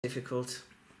difficult.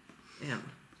 Yeah.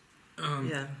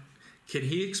 Yeah. Can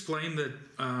he explain that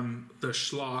the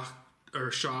Schlacht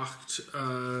or Schacht,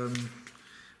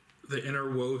 the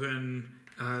interwoven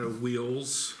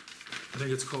wheels? I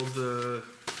think it's called the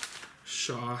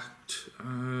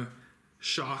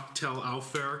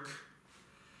Schachtelaufwerk.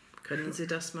 Können Sie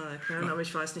das mal erklären? Aber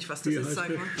ich weiß nicht, was das ist.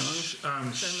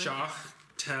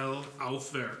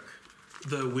 Schachtelaufwerk.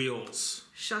 The wheels.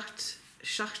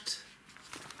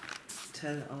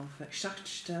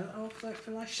 Schachtelaufwerk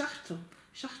vielleicht?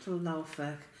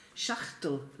 Schachtelaufwerk.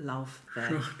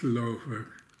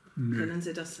 Nee. Können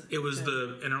Sie das? It was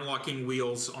the interlocking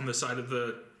wheels on the side of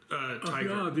the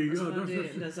Tiger.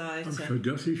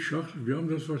 Das ist Schacht. Wir haben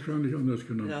das wahrscheinlich anders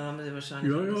genannt. Ja, haben Sie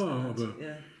wahrscheinlich anders genannt. Aber...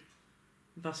 Ja.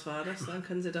 Was war das dann?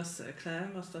 Können Sie das erklären,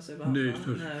 was das überhaupt war?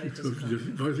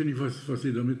 Ich weiß ich nicht, was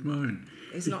Sie damit meinen.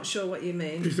 He's not sure what you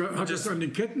mean. Hat das an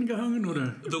den Ketten gehangen,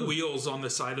 oder? The wheels on the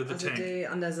side of the tank.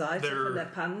 An der Seite von der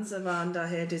Panzer waren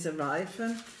daher diese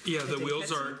Reifen. Yeah, the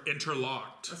wheels are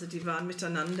interlocked. Also die waren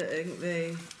miteinander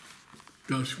irgendwie...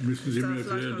 Das müssen Sie mir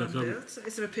erklären.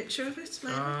 Is there a picture of it,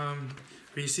 maybe?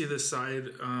 You see the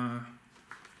side...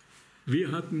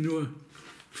 Wir hatten nur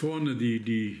vorne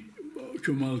die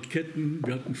schon mal Ketten,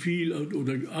 wir hatten viel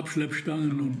oder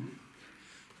Abschleppstangen und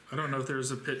I don't know if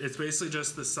there's a pit. It's basically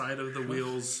just the side of the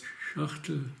wheels.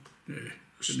 Schachtel? Nee,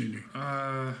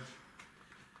 I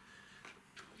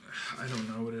don't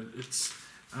know what it's.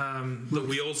 The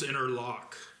wheels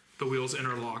interlock. The wheels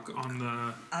interlock on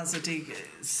the. Also die.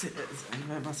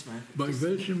 Was war? Bei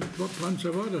welchem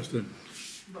Panzer war das denn?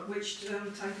 Which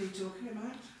tank are you talking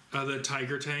about? The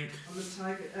Tiger tank. On the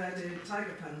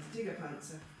Tiger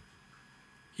Panzer.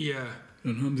 Yeah.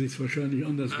 Dann haben sie es wahrscheinlich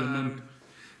anders genannt.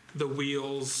 The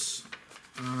wheels.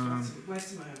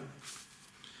 Where's the moment?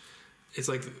 It's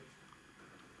like.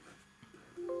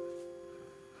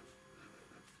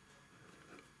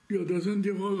 Ja, da sind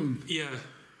die Rollen. Yeah.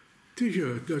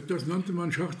 Sicher, das nannte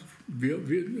man Schacht. Ja,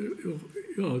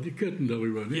 die Ketten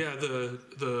darüber. Nicht? Yeah,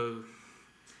 the.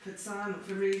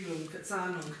 Verriegelung,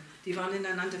 Verzahnung. Die waren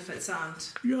ineinander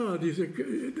verzahnt. Ja, diese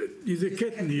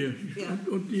Ketten hier. Ja.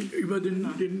 Und die über den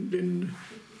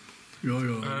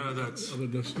aber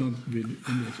das nannten wir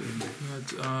anders.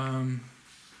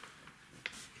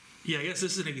 Yeah, I guess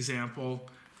this is an example.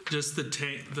 Just the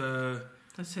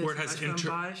where it has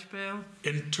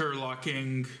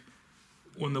interlocking,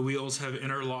 when the wheels have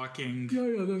interlocking.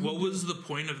 What was the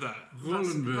point of that?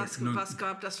 Was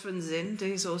gab das für einen Sinn,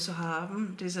 die so zu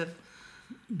haben? Diese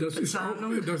Das ist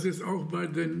auch bei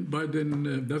den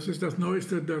das ist das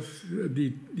Neueste, das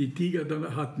die Tiger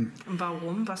dann hatten. Und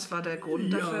warum? Was war der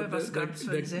Grund dafür? Was gab es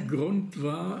für einen Sinn? Der Grund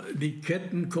war, die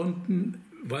Ketten konnten,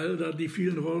 weil da die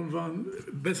vielen Rollen waren,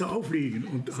 besser aufliegen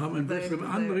und haben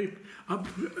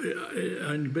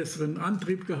einen besseren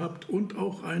Antrieb gehabt und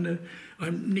auch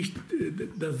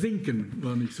das Sinken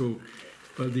war nicht so.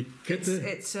 Weil die Kette.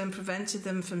 It's prevented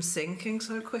them from sinking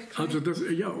so quickly. Also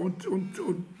und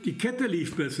die Kette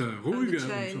lief besser, ruhiger und so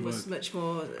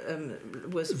weiter.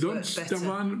 Sonst da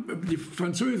waren die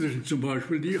Französischen zum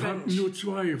Beispiel, die hatten nur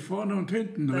zwei vorne und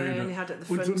hinten Räder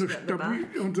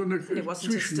und so eine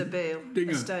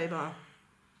Zwischendinger.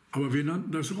 Aber wir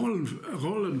nannten das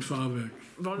Rollenfahrwerk.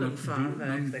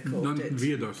 Nannten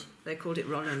wir das. They called it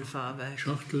Rollenfahrwerk.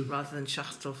 Schachtel. Rather than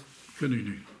Schachtel. Kenn ich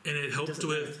nicht. And it helped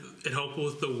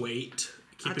with the weight.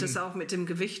 Hat es auch mit dem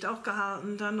Gewicht auch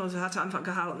gehalten dann? Also hat er einfach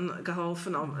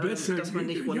geholfen, dass man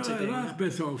nicht runterging? Ja, er lag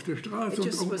besser auf der Straße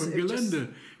und auch im Gelände.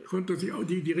 Konnte sich auch,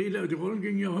 die Rollen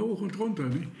gingen ja hoch und runter.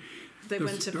 Nicht?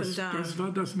 Das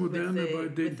war das Moderne bei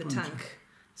den Panzern.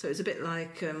 So it's a bit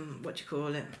like, what do you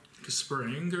call it?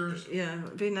 Spring or? Ja,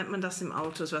 wie nennt man das im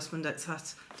Autos, was man jetzt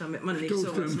hat, damit man nicht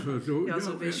Stoßdämpfer, so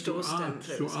wie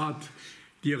Stoßdämpfer. So Art.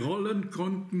 Die Rollen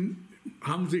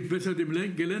haben sich besser dem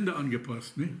Gelände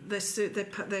angepasst, nicht? They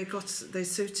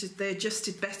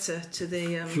adjusted better to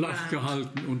the flach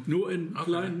gehalten und nur in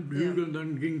kleinen Hügeln,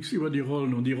 dann ging es über die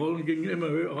Rollen und die Rollen gingen immer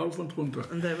höher rauf und runter.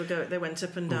 And they went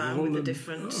up and down with the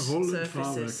different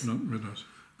surfaces. Nannten wir das.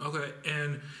 Okay,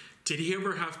 and did he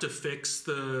ever have to fix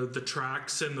the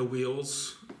tracks and the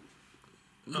wheels?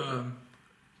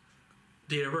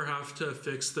 Did you ever have to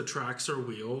fix the tracks or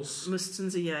wheels? Mussten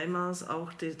Sie jemals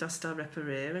auch das da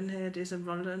reparieren, diese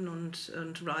Rollen und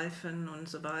Reifen und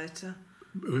so weiter?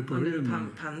 Reparieren? Und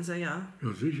den Panzer, ja.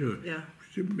 Ja, sicher. Ja.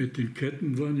 Mit den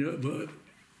Ketten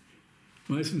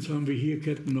meistens haben wir hier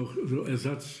Ketten noch so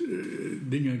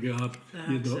Ersatzdinger gehabt,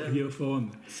 hier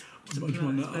vorne. Und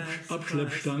manchmal eine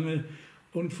Abschleppstange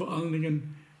und vor allen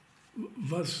Dingen,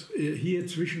 was hier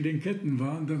zwischen den Ketten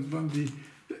waren, dann waren die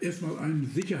erstmal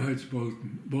ein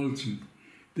Sicherheitsbolzen.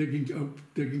 der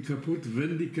ging kaputt,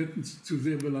 wenn die Ketten zu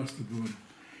sehr belastet wurden.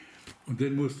 Und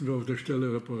den mussten wir auf der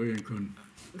Stelle reparieren können.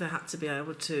 They had to be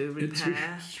able to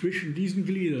repair. Zwischen diesen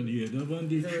Gliedern hier, da waren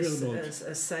die Scherbolzen.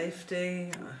 A safety,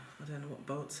 I don't know what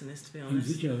bolzen is, to be honest.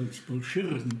 Ein Sicherheitsbolzen,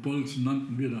 Schirrenbolzen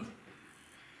nannten wir das.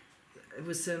 It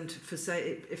was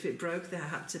if it broke, there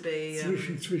had to be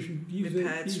zwischen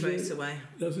repaired straight away.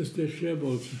 Das ist der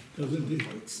Scherbolzen. Da sind die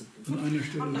an einer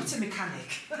Stelle. I'm not a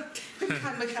mechanic. Ich bin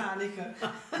kein Mechaniker.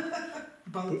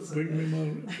 Bring mir mal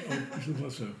ein bisschen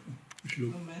Wasser. Einen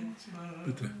Schluck. Moment.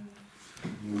 Bitte.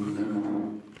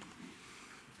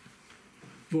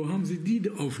 Wo haben Sie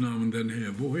die Aufnahmen denn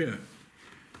her? Woher?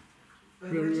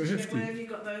 Where have you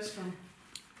got those from?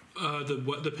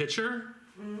 The picture?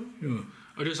 Ja.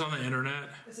 Oh, just on the internet.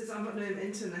 This is I'm not doing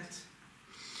internet.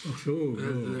 Ach so.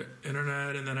 The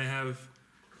internet, and then I have.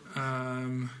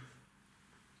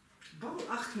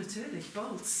 Ach, natürlich,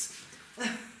 bolts.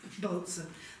 Bolts.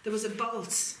 There was a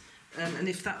bolt, and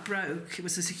if that broke, it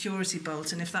was a security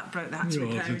bolt, and if that broke, they had to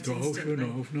repair it instantly. Ja, sind doch auch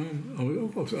schöne Aufnahmen, aber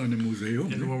auch aus einem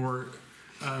Museum. And when we're,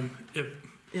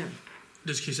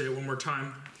 just can you say it one more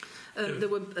time? There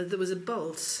was a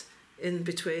bolt in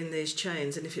between these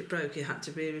chains, and if it broke, it had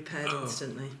to be repaired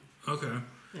instantly. Okay.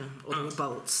 Yeah, or there were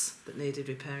bolts that needed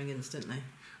repairing instantly.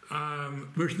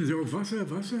 Möchten Sie auch Wasser?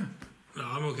 No,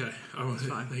 I'm okay. I'm okay.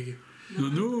 Fine. Thank you.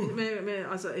 No.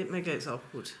 Mir geht's auch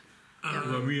gut. Ja,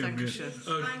 danke schön.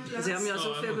 Sie haben ja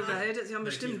so viel bereitet, Sie haben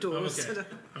bestimmt Durst.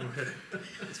 Okay.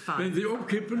 It's fine. Wenn Sie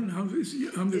umkippen, haben Sie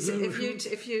selber Schuld.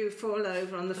 If you fall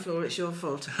over on the floor, it's your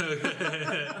fault.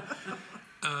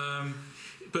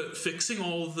 But fixing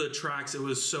all the tracks, it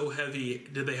was so heavy.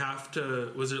 Did they have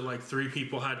to, was it like 3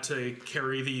 people had to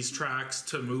carry these tracks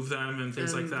to move them and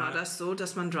things like that? War das so,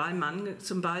 dass man 3 Mann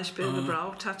zum Beispiel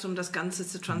gebraucht hat, um das Ganze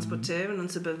zu transportieren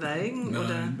und zu bewegen?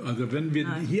 Nein, oder? Also wenn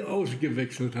wir hier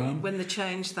ausgewechselt haben, when they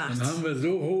changed that, dann haben wir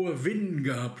so hohe Winden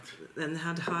gehabt. Then they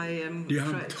had high, die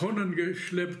haben Tonnen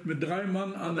geschleppt mit 3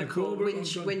 Mann an der Kurbel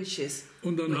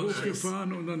und dann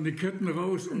hochgefahren und dann die Ketten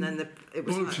raus und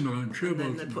Bolzen rein,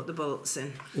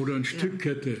 Schürbolzen. Oder ein Stück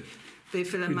Kette. Wie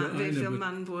viele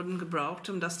Mann wurden gebraucht,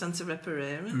 um das dann zu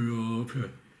reparieren? Ja, okay.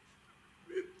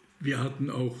 Wir hatten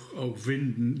auch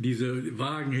Winden, diese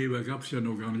Wagenheber gab es ja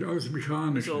noch gar nicht, alles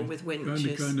mechanisch. So, with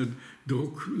winches. Keine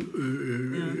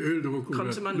Öldruck.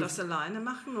 Konnte man das alleine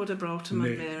machen oder brauchte man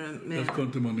mehr? Das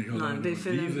konnte man nicht alleine machen. Wie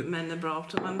viele Männer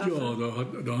brauchte man dafür? Ja,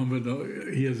 da haben wir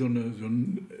hier so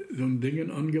ein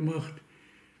Ding angemacht,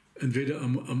 entweder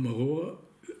am Rohr,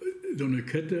 so eine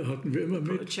Kette hatten wir immer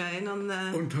mit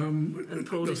und haben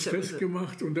das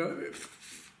festgemacht und da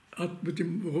hat mit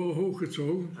dem Rohr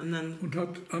hochgezogen und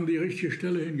hat an die richtige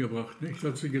Stelle hingebracht. Nicht?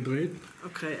 Hat sie gedreht.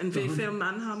 Okay, und wie viele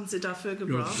Mann haben Sie dafür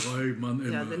gebraucht? Ja, 3 Mann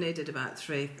immer. Yeah, they needed about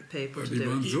 3 people to do it. Die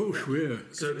waren so schwer.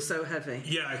 So it was so heavy.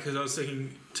 Yeah, because I was thinking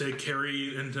to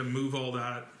carry and to move all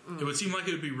that, it would seem like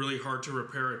it would be really hard to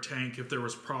repair a tank if there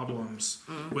was problems,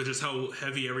 with just how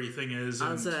heavy everything is.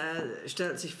 Also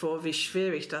stellt sich vor, wie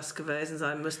schwierig das gewesen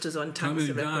sein müsste, so ein Tank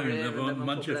zu reparieren. Da waren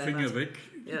manche Finger weg.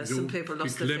 Yeah, some people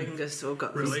lost their fingers or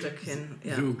got stuck in.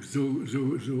 Yeah. So,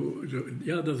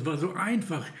 ja, das war so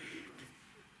einfach.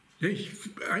 Nicht?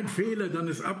 Ein Fehler, dann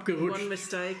ist abgerutscht. One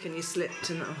mistake and you slipped.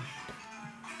 And,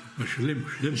 War schlimm.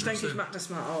 Ich denke, ich mach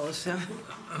das mal aus. Ja? Yes.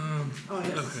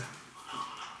 Okay.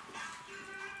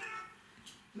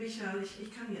 Michael,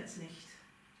 ich kann jetzt nicht.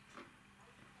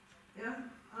 Ja,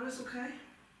 alles okay?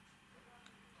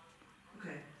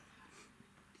 Okay.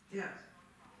 Ja.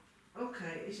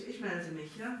 Okay, ich melde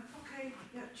mich, ja? Okay,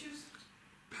 ja, tschüss.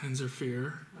 Panzer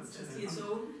IV. Das ist jetzt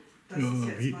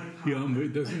hier haben wir,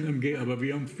 das ist ein MG, aber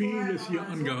wir haben vieles hier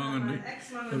angehangen. Mein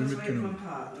Ex-Mann und das war jetzt mein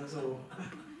Partner. So.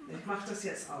 Ich mach das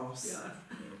jetzt aus. Ja.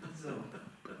 So.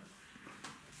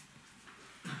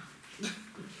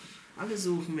 Alle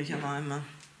suchen mich auf einmal.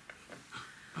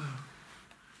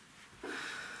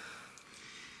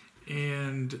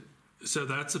 And so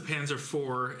that's a Panzer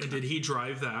IV, and did he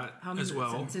drive that as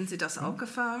well? Sind Sie das auch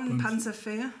gefahren, Panzer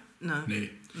IV? No. Nee.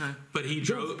 No. But he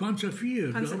drove... Panzer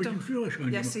IV, da habe ich einen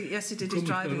Führerschein gemacht. Yes, he did his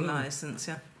driving license,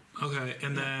 yeah. Okay,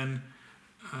 and then...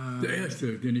 der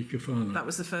erste, den ich gefahren habe. That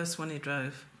was the first one he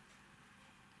drove.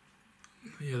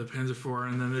 Yeah, the Panzer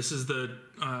IV, and then this is the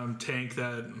tank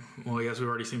that, well, I guess we've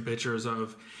already seen pictures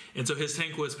of. And so his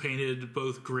tank was painted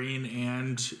both green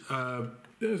and...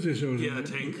 das ist also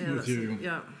tank.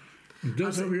 Yeah. Und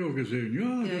das habe ich auch gesehen.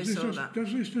 Ja, das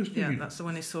ist das Ding. Yeah, that's the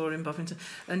one he saw in Bovington.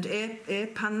 Und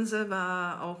Panzer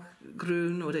war auch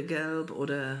grün oder gelb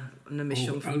oder eine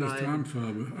Mischung von beiden. Alles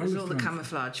Tarnfarbe. All the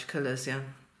camouflage colours, yeah.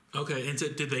 Okay, and so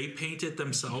did they paint it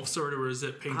themselves or was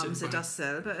it painted? Haben sie das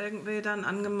selber irgendwie dann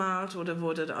angemalt oder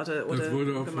wurde das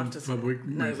wurde auch von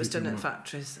Fabriken No, it was done at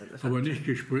factories. Aber nicht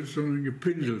gespritzt, sondern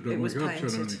gepinselt. It was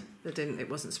painted. It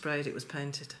wasn't sprayed, it was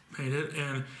painted. Painted.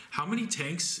 And how many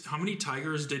Tigers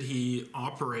did he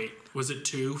operate? Was it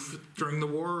 2 during the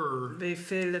war? Or? Wie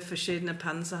viele verschiedene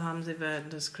Panzer haben sie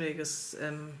während des Krieges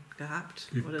gehabt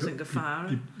oder sind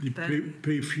gefahren? Die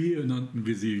P4 nannten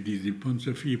wir sie, diese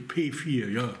Panzer 4, P4,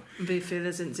 ja. Wie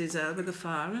viele sind sie selber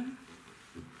gefahren?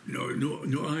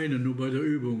 Nur eine, nur bei der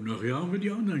Übung. Nachher haben wir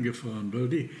die anderen gefahren, weil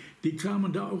die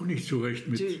kamen da auch nicht zurecht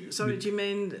mit. Do you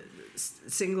mean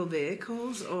single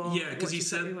vehicles? Or yeah, because he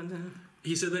said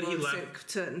that he left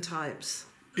certain types.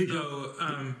 No,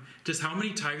 just how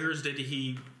many Tigers did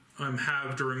he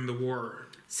have during the war?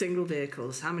 Single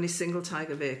vehicles. How many single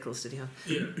Tiger vehicles did he have?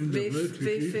 Yeah.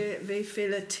 Wie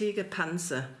viele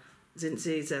Tigerpanzer sind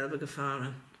Sie selber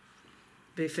gefahren?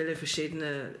 Wie viele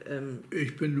verschiedene...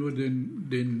 ich bin nur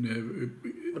den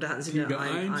oder hatten Sie Tiger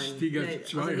 1, Tiger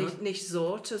 2... Also nicht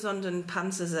Sorte, sondern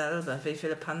Panzer selber. Wie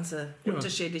viele Panzer? Ja.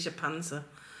 Unterschiedliche Panzer.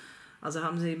 Also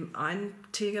haben Sie einen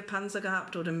Tigerpanzer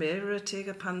gehabt oder mehrere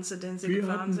Tigerpanzer, den Sie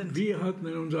gefahren sind? Wir hatten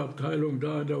in unserer Abteilung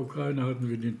da in der Ukraine hatten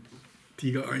wir den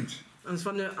Tiger 1. Und es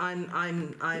war nur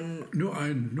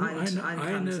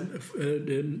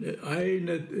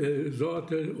eine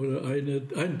Sorte oder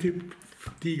ein Typ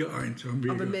Tiger 1 haben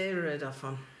wir. Aber mehrere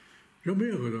davon? Ja,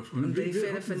 mehrere davon. Und wie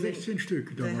viele von 16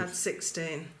 Stück damals. They had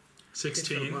 16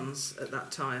 different ones at that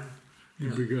time. Die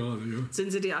Brigade, ja.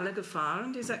 Sind Sie die alle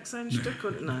gefahren, die 16 Stück?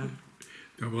 Und nein?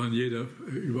 Da waren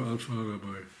überall Fahrer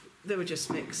bei. They were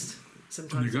just mixed.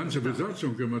 Eine ganze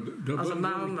Besatzung. Also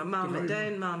mal mit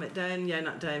denen, je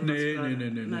nachdem. Nee.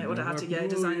 Oder hatte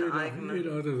jeder seine eigene?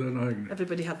 Jeder hatte seine eigene.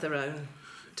 Everybody had their own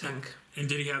tank. And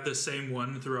did he have the same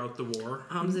one throughout the war?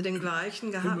 Haben Sie den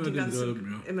gleichen gehabt? Immer denselben,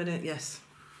 ja. Immer den, yes.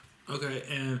 Okay,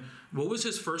 and what was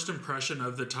his first impression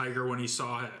of the Tiger when he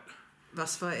saw it?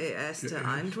 Was war Ihr erster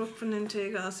Eindruck von dem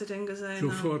Tiger, als Sie den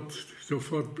gesehen haben?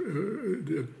 Sofort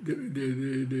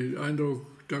der Eindruck,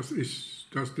 das ist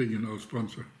das Ding aus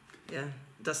Panzer. Yeah,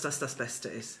 dass das Beste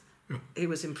ist. Yeah. He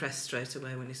was impressed straight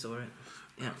away when he saw it.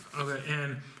 Yeah. Okay,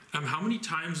 and how many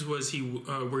times were you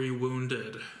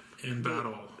wounded in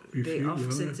battle? Wie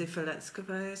oft sind Sie verletzt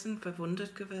gewesen,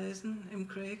 verwundet gewesen im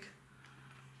Krieg?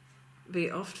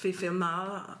 Wie oft, wie viel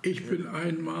Mal? Ich bin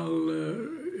einmal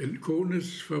in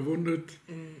Konis verwundet.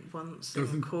 Das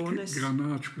sind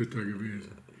Granatsplitter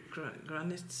gewesen.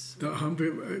 Da haben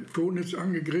wir Konitz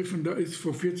angegriffen, da ist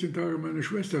vor 14 Tagen meine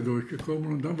Schwester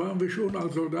durchgekommen und dann waren wir schon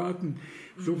als Soldaten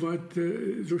so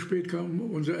spät kamen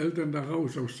unsere Eltern da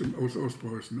raus aus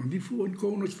Ostpreußen und die fuhren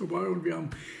Konitz vorbei und wir haben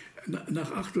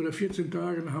nach 8 oder 14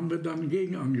 Tagen haben wir dann einen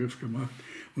Gegenangriff gemacht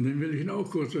und den will ich Ihnen auch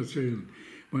kurz erzählen.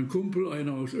 Mein Kumpel,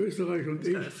 einer aus Österreich und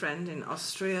ich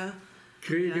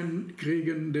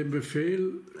kriegen den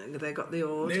Befehl,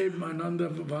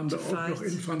 nebeneinander waren da auch noch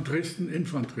Infanteristen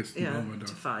waren wir da.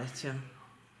 To fight, yeah.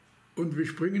 Und wir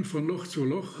springen von Loch zu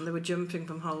Loch. And they were jumping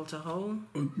from hole to hole.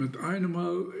 Und mit einem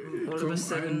Mal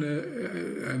kommt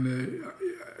eine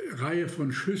Reihe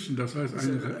von Schüssen, das heißt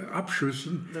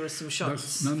Abschüssen, das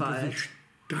nannte sich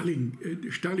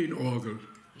Stalin-Orgel.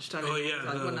 Oh yeah,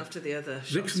 like one after the other.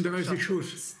 36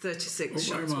 Schuss. 36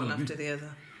 shots, one after the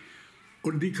other.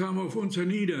 Und die kamen auf uns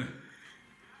hernieder.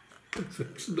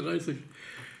 36.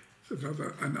 Das war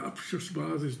eine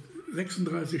Abschussbasis.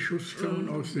 36 Schuss kamen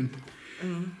aus den...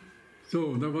 So,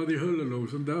 und da war die Hölle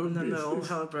los. Und da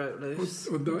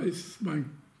ist mein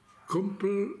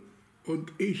Kumpel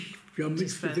und ich, wir haben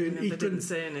nichts gesehen. Ich bin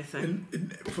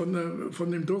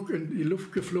von dem Druck in die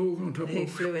Luft geflogen und habe auch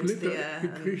Splitter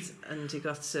gekriegt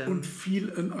und fiel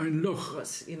in ein Loch.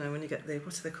 What's they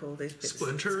called these bits?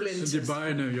 Splinters? In die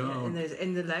Beine, ja.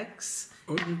 In the legs,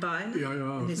 in the Beine,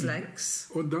 in his legs.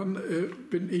 Und dann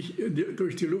bin ich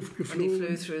durch die Luft geflogen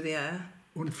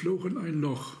und flog in ein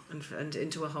Loch. And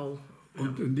into a hole.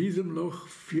 Und in diesem Loch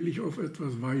fiel ich auf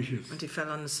etwas Weiches. And he fell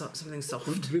on something soft.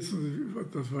 Und wissen Sie,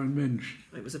 das war ein Mensch.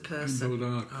 It was a Ein person.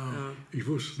 Soldat. Oh. Ich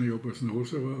wusste nicht, ob es ein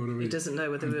Russe war oder He doesn't know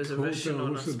whether it was a Russian or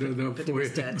not, but he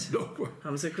was dead.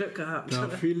 Haben Sie Glück gehabt? Da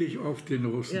fiel ich auf den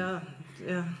Russen. Ja.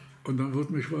 Und dann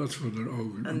wurde mir schwarz vor den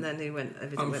Augen. And then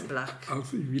everything went black.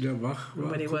 Als ich wieder wach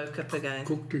war,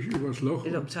 guckte ich übers Loch. He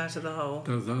looked out of the hole.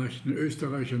 Da sah ich einen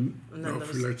Österreicher,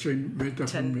 vielleicht 10 Meter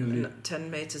von mir.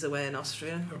 10 meters away in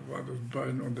Austria. Da war das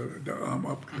Bein und der Arm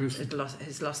abgerissen.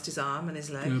 He's lost his arm and his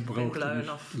leg. Er brauchte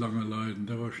nicht lange leiden,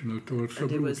 der war schnell tot,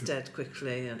 and he was dead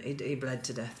quickly and he bled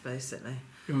to death basically.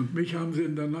 Ja, und mich haben sie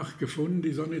in der Nacht gefunden,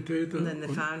 die Sanitäter. And then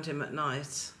they found him at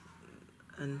night.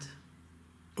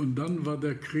 Und dann war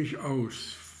der Krieg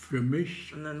aus. für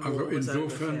mich, also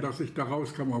insofern, dass ich da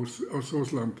rauskam aus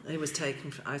Russland. He was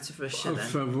taken out of Russia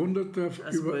als Verwundeter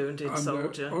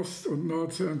an der Ost- und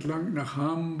Nordsee entlang nach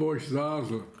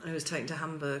Hamburg-Sasel. He was taken to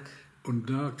Hamburg. Und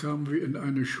da kamen wir in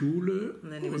eine Schule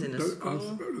und als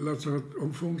Lazarett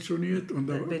umfunktioniert und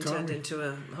da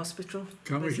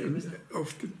kam ich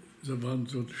auf da waren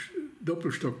so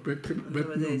Doppelstockbetten und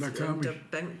da kam ich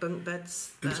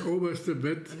ins oberste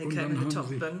Bett und dann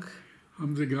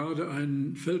haben sie gerade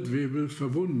einen Feldwebel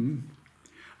verwunden.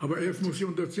 Aber erst muss ich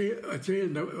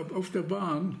erzählen, auf der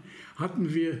Bahn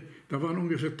hatten wir, da waren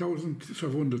ungefähr 1000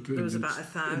 Verwundete in den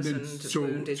Zug.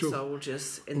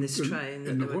 In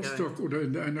Rostock oder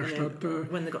in einer Stadt, da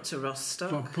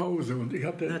war Pause und ich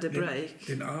hatte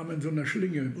den Arm in so einer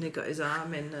Schlinge.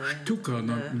 Stucker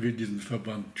nannten wir diesen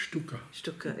Verband, Stucker.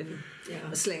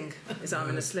 A sling, his arm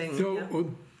in a sling. So,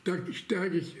 und da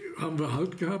haben wir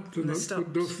Halt gehabt und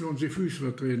dann durften unsere Füße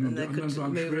verdrehen und die anderen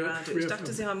waren schwer. Ich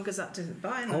dachte, Sie haben gesagt,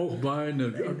 Beine. Auch Beine.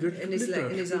 In his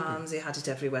arms, he had it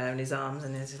everywhere, in his arms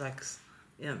and his legs.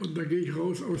 Yeah. Und da gehe ich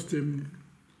raus aus dem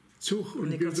Zug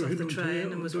und gehe so hin und her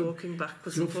und dann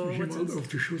klopft mich jemand auf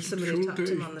die Schulter, ich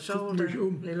gucke mich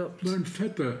um, mein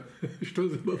Vetter, stell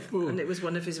dir mal vor, and it was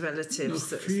one of his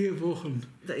relatives nach 4 Wochen,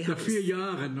 nach 4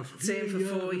 Jahren, treffe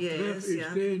ich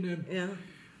den.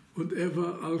 Und er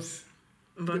war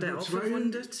der auch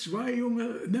verwundet? 2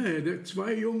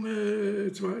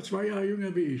 Jahre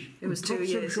jünger wie ich. He was 2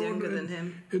 years younger than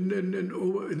him.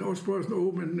 In Ostpreußen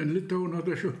oben, in Litauen hat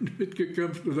er schon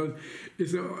mitgekämpft und dann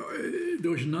ist er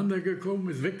durcheinander gekommen,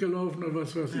 ist weggelaufen oder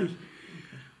was weiß ich.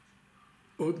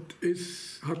 Und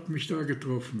hat mich da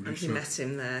getroffen. And he met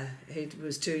him there. He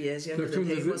was 2 years younger than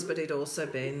he was, but he'd also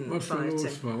been was fighting. Was da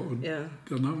los war. Und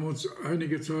dann haben wir uns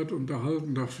einige Zeit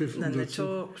unterhalten, da pfiff unser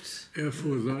Zug. Er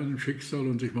fuhr sein Schicksal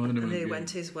und ich meine and he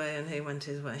went his way and he went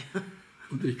his way.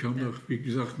 Und ich kam wie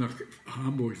gesagt, nach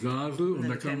Hamburg-Sasel und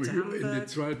da kam ich in die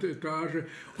 2. Etage.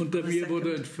 Unter mir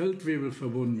wurde ein Feldwebel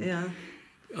verbunden.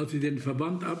 Als sie den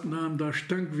Verband abnahmen, da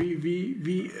stank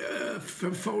wie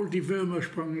verfault die Würmer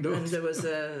sprangen da. And there was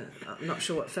I'm not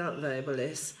sure what feldwebel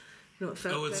is. It's a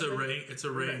rank. It's a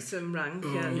rank. Some rank,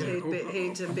 and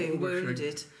he'd been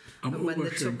wounded. And when they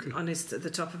took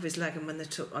the top of his leg, and when they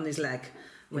took on his leg,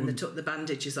 when they took the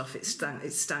bandages off, it stank.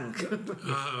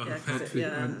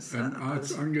 Ein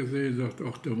Arzt angesehen, sagt,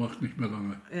 ach, der macht nicht mehr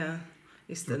lange.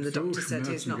 And the doctor said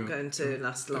he's not going to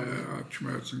last long. Er hat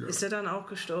Schmerzen gehabt. Ist er dann auch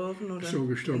gestorben? Oder? So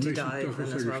gestorben, nächsten Tag ist er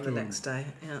gestorben. The next day.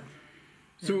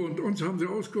 So, und uns haben sie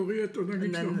auskuriert und dann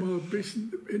ging es nochmal ein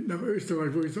bisschen nach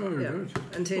Österreich, wo ich sage.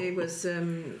 And he was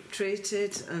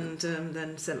treated and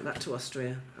then sent back to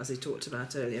Austria, as he talked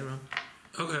about earlier on.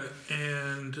 Okay,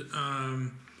 and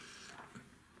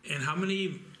how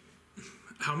many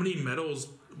medals?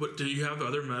 What do you have?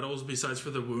 Other medals besides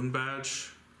for the wound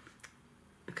badge?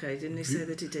 Okay, didn't he say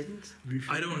that he didn't?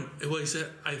 I don't. Well,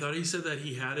 I thought he said that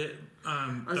he had it.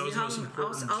 That was most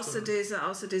important.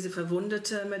 Außer diese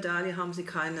verwundete Medaille haben sie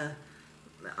keine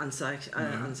Anzeichen.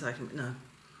 No.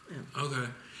 Okay.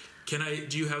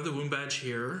 Do you have the wound badge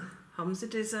here? Haben Sie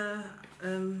diese?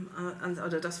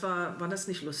 Oder war das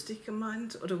nicht lustig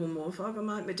gemeint oder humorvoll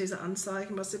gemeint mit diesen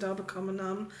Anzeigen, was Sie da bekommen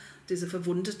haben? Diese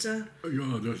Verwundete?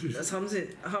 Ja, das ist... Das haben Sie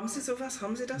sowas?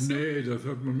 Haben Sie das? Nee, das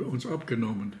hat man uns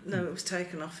abgenommen. No, it was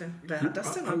taken off him. Wer hat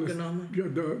das denn abgenommen? Ja,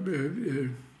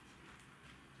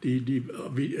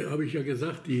 wie habe ich ja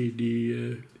gesagt, ich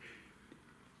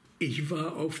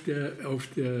war auf der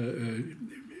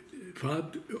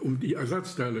Fahrt, um die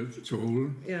Ersatzteile zu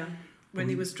holen. Ja. When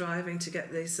he was driving to get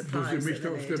the supplies that they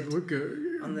auf der Brücke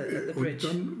on the bridge.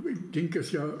 Und dann ging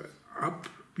es ja ab,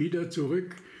 wieder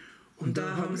zurück. Und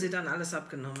da haben sie dann alles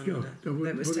abgenommen, ja, oder? Da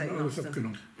wurde alles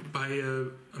abgenommen. By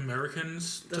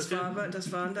Americans? Das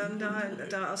waren dann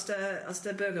da als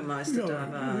der Bürgermeister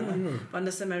da war. Ja. Waren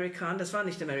das Amerikaner? Das waren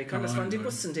nicht Amerikaner, das waren die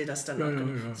Russen, die das dann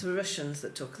abgenommen haben. It was the Russians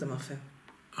that took them off him.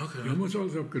 Okay. Wir haben uns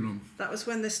alles abgenommen. That was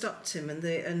when they stopped him and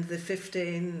the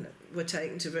 15 were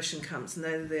taken to Russian camps and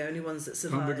they were the only ones that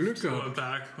survived. Haben wir Glück gehabt. Went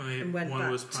back when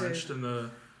one was punched in the...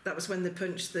 That was when they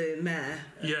punched the mayor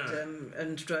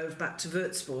and drove back to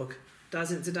Würzburg. Da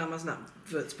sind sie damals nach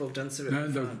Würzburg dann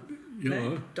zurückgefahren.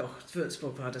 Ja. Doch,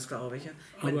 Würzburg war das, glaube ich.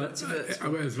 Aber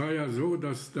es war ja so,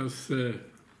 dass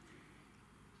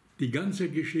die ganze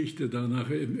Geschichte danach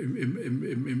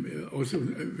im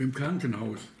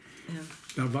Krankenhaus,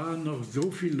 da waren noch so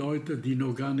viele Leute, die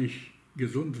noch gar nicht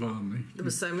gesund waren. Nicht? There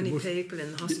were so many people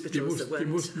in the hospitals that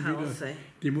weren't healthy.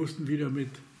 Die mussten wieder mit...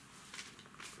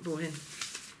 Wohin?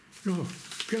 Ja,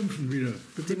 kämpfen wieder.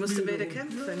 Die mussten wieder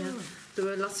kämpfen, ja. There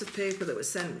were lots of people that were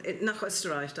sent nach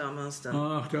Österreich damals dann.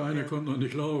 Ach, der eine konnte noch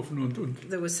nicht laufen und...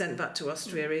 They were sent back to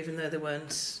Austria even though they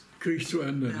weren't Krieg zu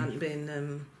Ende.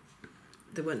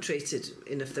 They weren't treated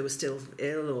if they were still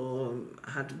ill or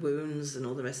had wounds and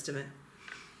all the rest of it.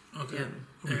 Okay.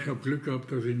 Yeah. Ich habe Glück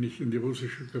gehabt, dass ich nicht in die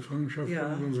russische Gefangenschaft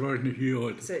war, sonst war ich nicht hier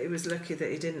heute. So he was lucky that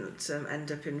he didn't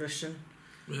end up in Russian.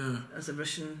 Yeah. As a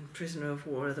Russian prisoner of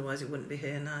war, otherwise he wouldn't be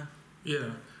here now.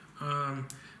 Yeah.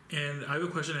 And I have a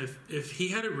question. If he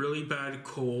had a really bad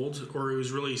cold or he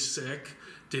was really sick,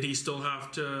 did he still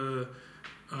have to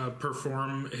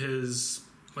perform his,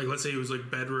 like, let's say he was like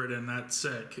bedridden, that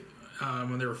sick,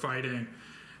 when they were fighting?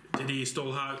 Did he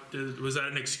still was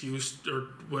that an excuse, or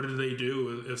what did they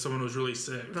do if someone was really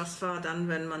sick? Was war dann,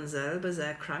 wenn man selber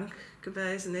sehr krank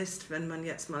gewesen ist, wenn man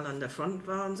jetzt mal an der Front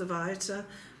war und so weiter?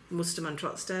 Musste man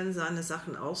trotzdem seine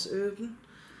Sachen ausüben?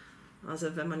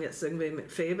 Also wenn man jetzt irgendwie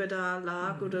mit Fieber da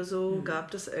lag oder so,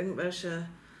 gab es irgendwelche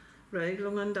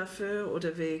Regelungen dafür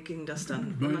oder wie ging das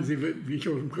dann? Meinen Sie, wie ich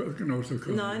aus dem Krankenhaus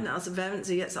kam? Nein, also während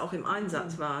Sie jetzt auch im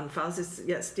Einsatz waren, falls es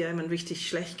jetzt jemand richtig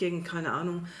schlecht ging, keine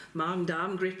Ahnung,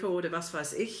 Magen-Darm-Grippe oder was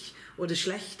weiß ich, oder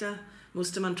schlechter,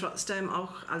 musste man trotzdem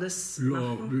auch alles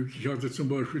machen? Ja, ich hatte zum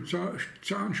Beispiel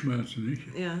Zahnschmerzen, nicht?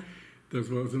 Ja. Das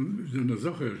war so eine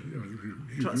Sache.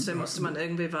 Trotzdem musste man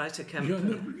irgendwie weiterkämpfen?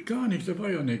 Ja, gar nicht, da war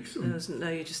ja nichts. No,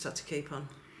 you just had to keep on.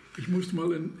 Ich musste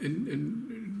mal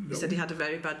He said he had a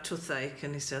very bad toothache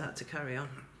and he still had to carry on.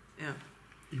 Yeah.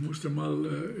 Ich musste mal,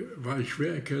 war ich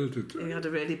schwer erkältet. He had a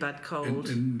really bad cold.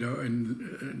 In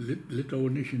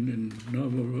Litauen, nicht in wo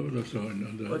war das da?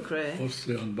 An der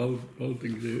Ostsee, an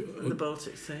Balticsee. The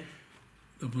Baltic Sea.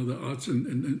 Da war der Arzt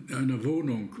in einer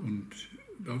Wohnung und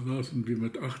da saßen wir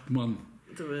mit 8 Mann.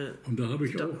 Und da habe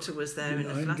ich auch einen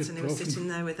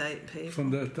getroffen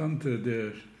von der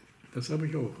Tante, das habe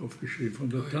ich auch aufgeschrieben, von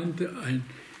der Tante,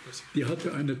 die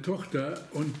hatte eine Tochter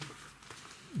und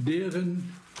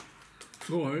deren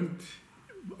Freund,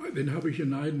 den habe ich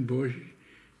in Eidenburg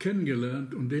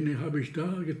kennengelernt und den habe ich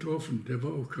da getroffen, der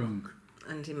war auch krank.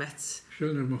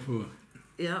 Stell dir mal vor.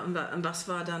 Ja, und was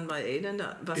war dann bei Ihnen?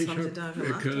 Was haben Sie da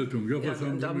gemacht? Erkältung. Ja, was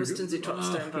haben da mussten Sie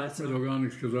trotzdem weiter. Ich habe mir doch gar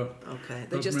nichts gesagt. Okay.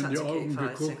 They just had mir in die Augen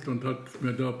geguckt und hat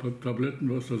mir da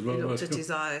Tabletten, was das war. He looked at his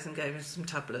eyes and gave him some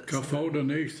tablets. KV der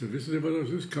Nächste. Wissen Sie, was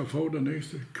das ist? KV der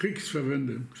Nächste.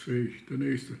 Kriegsverwendungsfähig, der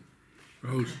Nächste.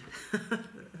 Raus.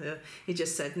 He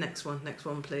just said, next one,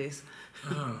 please.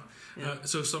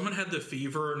 So if someone had the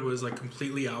fever and was like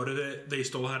completely out of it, they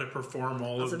still had to perform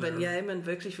all of Also wenn jemand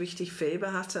wirklich richtig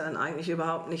Fieber hatte und eigentlich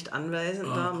überhaupt nicht anwesend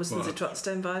war, mussten sie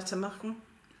trotzdem weitermachen?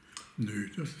 Nö,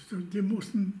 die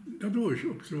mussten da durch,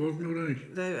 ob sie wollten oder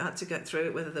nicht. They had to get through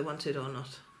it whether they wanted or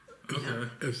not.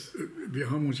 Okay. Wir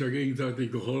haben uns ja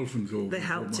gegenseitig geholfen. So, they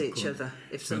helped each other.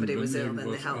 If somebody was ill, then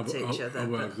they helped each other.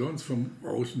 Aber sonst von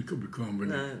außen bekamen wir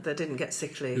nicht. No, they didn't get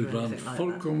sick leave or anything like that.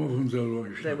 Vollkommen auf uns selber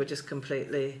gestellt. They were just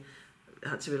completely,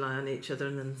 had to rely on each other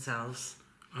and themselves.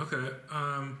 Okay.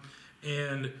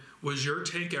 And was your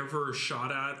tank ever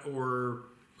shot at or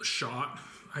shot,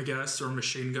 I guess, or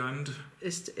machine gunned?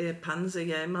 Ist Ihr Panzer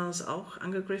jemals auch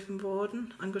angeschossen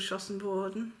worden?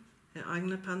 Ihr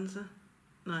eigener Panzer?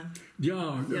 Nein.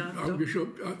 Ja,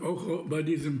 auch bei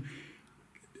diesem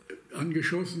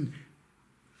angeschossen,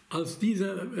 als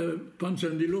dieser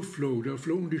Panzer in die Luft flog, da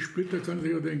flogen die Splitter, kann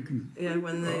sich ja denken.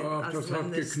 Das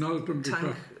hat geknallt und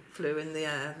gekracht.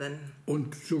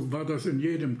 Und so war das in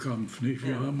jedem Kampf, nicht?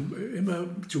 Wir haben immer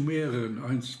zu mehreren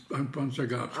ein Panzer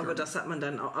gehabt. Aber das hat man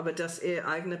dann auch, aber das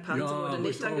eigene Panzer wurde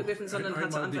nicht angegriffen, sondern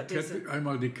hat einfach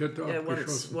einmal die Kette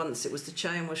abgeschossen. Once it was the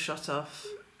chain was shot off.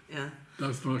 Yeah.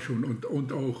 Das war schon.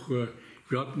 Und auch,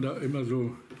 wir hatten da immer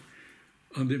so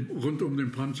rund um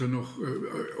den Panzer noch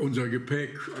unser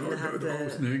Gepäck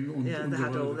draußen hängen und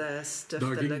so.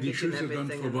 Da gingen die Schüsse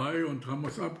dann vorbei und haben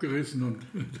es abgerissen. Und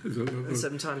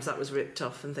sometimes that was ripped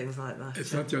off and things like that.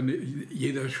 Es hat ja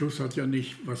jeder Schuss hat ja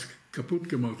nicht was kaputt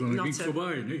gemacht, sondern ging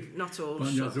vorbei. Nicht? Not all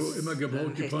waren ja so immer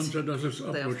gebaut, die Panzer, dass es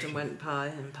abrutscht. They often went by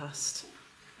and passed.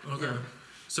 Okay. Yeah.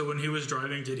 So when he was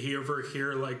driving, did he ever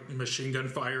hear like machine gun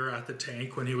fire at the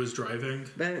tank when he was driving?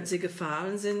 Während Sie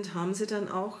gefahren sind, haben Sie dann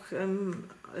auch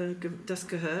das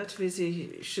gehört, wie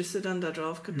Sie Schüsse dann da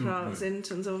drauf geprallt sind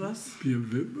und sowas?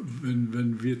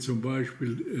 Wenn wir zum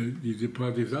Beispiel diese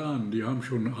Partisanen, die haben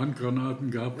schon Handgranaten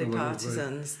gehabt. The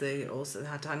partisans, they also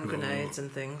had hand grenades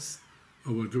and things.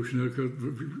 Aber so schnell,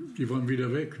 die waren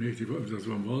wieder weg, nicht? Das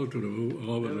war im Wald oder wo.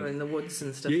 Aber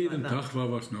jeden Tag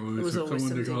war was Neues. Das kann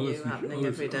man nicht alles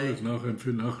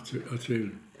nachempfinden,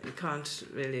 erzählen. You can't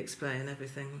really explain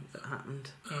everything that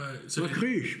happened. War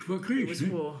Krieg, nicht?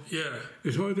 Yeah.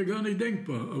 Ist heute gar nicht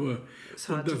denkbar. Aber it's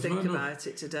hard to think about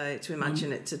it today, to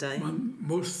imagine it today. Man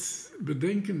muss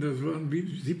bedenken, das waren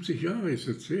wie 70 Jahre ist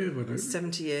jetzt her.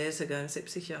 70 years ago,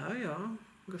 70 Jahre, ja.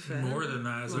 ungefähr. More than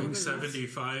that. It's like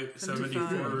 74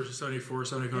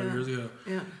 years ago.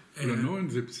 Ja. Oder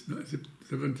 79, 79.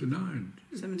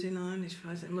 79, ich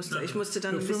weiß nicht. Ich musste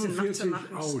dann ein bisschen 45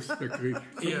 machen. Aus, der Krieg.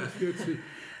 45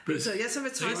 bis So, jetzt haben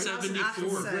wir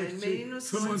 2018, minus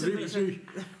 75,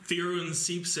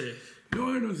 74.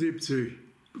 79.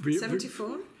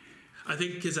 74? I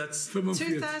think because that's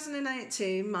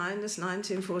 2018 minus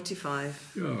 1945.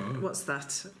 Ja. What's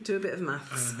that? Do a bit of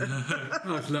maths.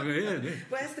 Ist lange her, ne?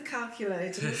 Where's the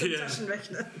calculator? Where's the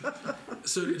Taschenrechner?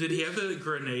 So did he have a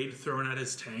grenade thrown at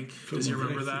his tank? Does he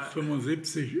remember that?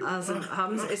 75. Also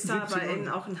ist da bei Ihnen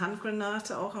auch eine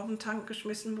Handgranate auch auf den Tank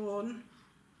geschmissen worden?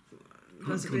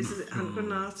 Was ist diese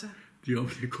Handgranate? Die haben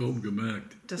sie kaum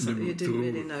gemerkt. You didn't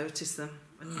really notice them.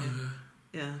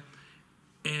 Yeah.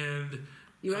 And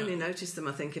you only noticed them,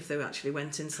 I think, if they actually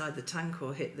went inside the tank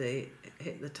or hit the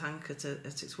tank at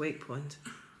its weak point.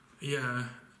 Yeah.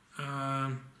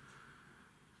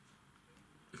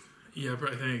 Yeah,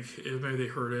 but I think maybe they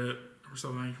heard it or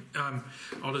something.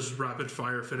 I'll just rapid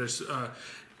fire finish. I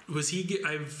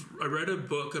read a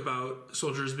book about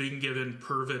soldiers being given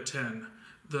Pervitin,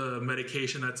 the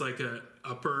medication that's like a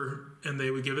upper, and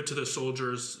they would give it to the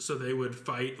soldiers so they would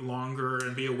fight longer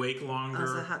and be awake longer.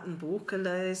 Also hat ein Buch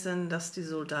gelesen, dass die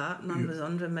Soldaten dann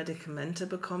besondere Medikamente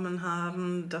bekommen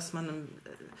haben, dass man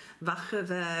wache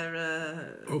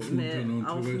wäre, mehr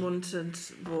aufmunternd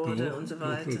wurde und so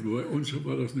weiter. Uns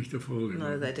war das nicht der Fall.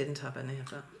 No, they didn't have any of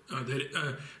that.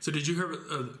 So did you hear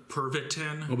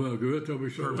Pervitin? Aber gehört habe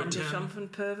ich schon. Haben Sie schon von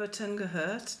Pervitin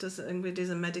gehört? Dass irgendwie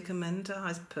diese Medikamente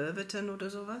heißt Pervitin oder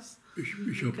sowas? Ich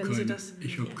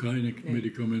habe keine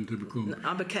Medikamente bekommen.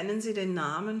 Aber kennen Sie den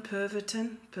Namen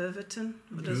Pervitin? Pervitin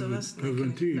oder sowas?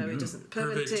 Pervitin, no, ja.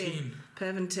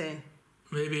 Pervitin.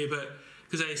 Maybe, but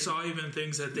because I saw even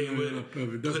things that they would.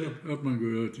 Das hat man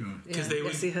gehört, ja.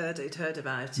 Yes, he heard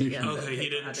about it. Yeah, okay, he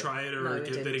didn't try it, or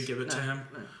they didn't give it to him.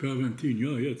 Pervitin,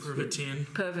 ja, jetzt.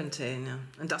 Pervitin, ja.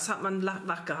 Und das hat man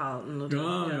wachgehalten, oder?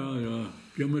 Ja.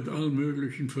 Wir haben mit allem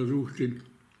Möglichen versucht, den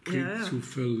Krieg zu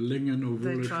verlängern,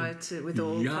 obwohl they tried to, with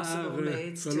all possible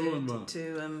means to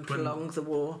prolong the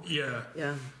war. Yeah.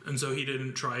 And so he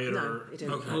didn't try it, no, he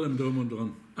didn't. Okay. Allem drum und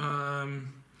dran.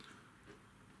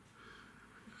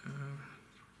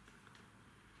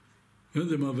 Hören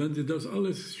Sie mal, wenn Sie das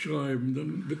alles schreiben,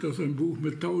 dann wird das ein Buch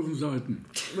mit 1000 Seiten.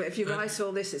 Well, if you write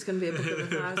all this, it's going to be a book of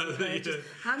 1,000 pages.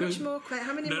 How many more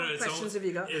questions have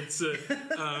you got? It's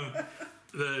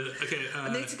I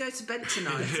need to go to bed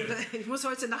tonight. Ich muss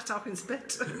heute Nacht auch ins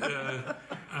Bett.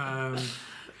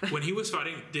 When he was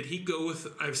fighting, did he go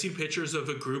with? I've seen pictures of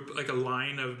a group, like a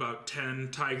line of about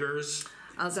 10 tigers.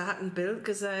 Also er hat ein Bild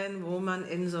gesehen, wo man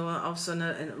auf so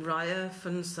einer Reihe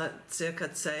von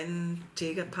circa 10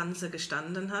 Tigerpanzer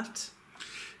gestanden hat.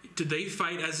 Did they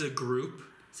fight as a group?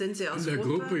 Sind sie aus der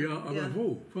Gruppe? Ja, aber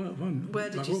wo? Wann? Where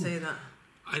did you see that?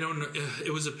 I don't know.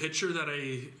 It was a picture that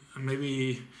I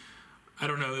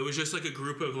don't know. It was just like a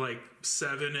group of like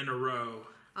 7 in a row,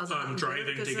 also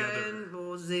driving gesehen, together.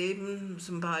 Wo 7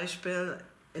 zum Beispiel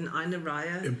in eine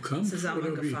Reihe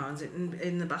zusammengefahren sind.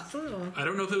 In the battle? Or? I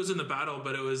don't know if it was in the battle,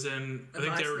 but it was in. I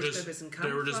think they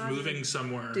were just moving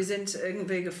somewhere. Die sind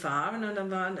irgendwie gefahren und dann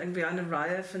waren irgendwie eine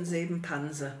Reihe von 7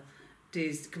 Panzer,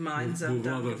 die gemeinsam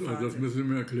dann gefahren sind. Das müssen Sie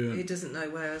mir erklären. He doesn't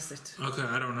know where is it. Okay,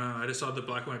 I don't know. I just saw the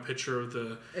black and white picture of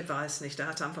the. Ich weiß nicht. Er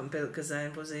hat einfach ein Bild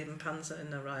gesehen, wo 7 Panzer in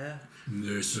der Reihe.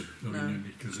 Nee, das habe ich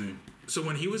nicht gesehen. So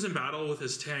when he was in battle with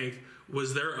his tank,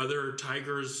 was there other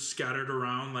tigers scattered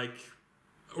around, like,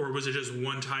 or was it just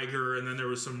one tiger and then there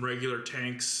was some regular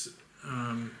tanks?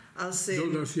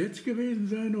 Soll das jetzt gewesen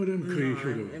sein oder im Krieg?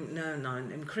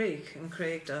 Nein, im Krieg. Im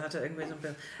Krieg, da hat er irgendwie so ein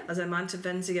Bild. Also er meinte,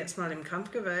 wenn sie jetzt mal im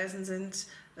Kampf gewesen sind,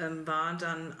 war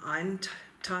dann ein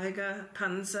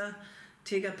Tigerpanzer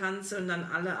und dann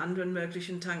alle anderen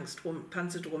möglichen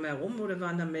Panzer drumherum, oder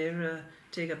waren da mehrere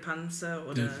Tigerpanzer?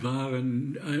 Oder? Das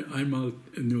waren einmal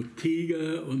nur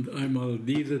Tiger und einmal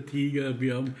diese Tiger.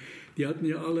 Die hatten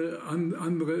ja alle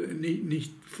andere,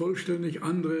 nicht vollständig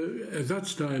andere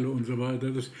Ersatzteile und so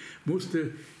weiter. Das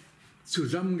musste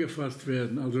zusammengefasst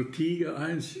werden. Also Tiger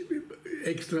 1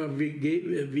 extra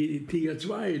wie Tiger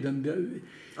 2.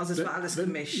 Also es war alles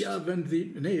gemischt? Ja, wenn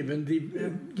sie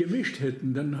gemischt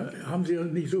hätten, dann haben sie ja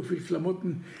nicht so viel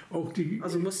Klamotten. Auch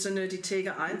also musste nur die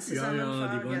Tiger 1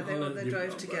 zusammenfahren? Ja, die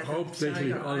waren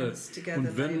hauptsächlich alle.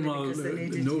 Und wenn mal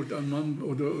Not an Mann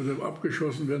oder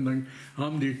abgeschossen werden, dann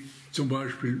haben die zum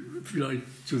Beispiel vielleicht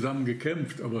zusammen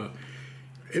gekämpft, aber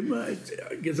immer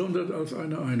gesondert aus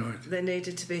einer Einheit. They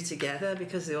needed to be together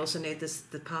because they also need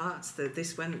the parts.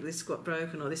 This got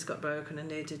broken or this got broken and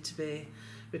needed to be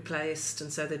replaced,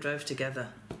 and so they drove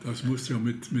together. Das musste ja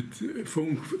mit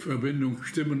Funkverbindung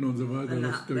stimmen und so weiter.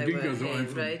 Das ging ja so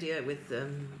einfach. Radio with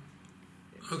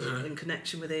in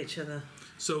connection with each other.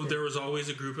 So there was always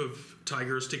a group of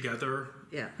tigers together?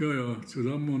 Yeah. Ja,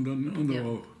 zusammen und dann andere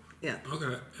auch. Yeah.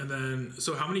 Okay, and then,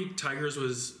 so how many tigers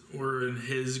were in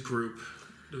his group?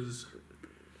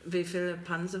 Wie viele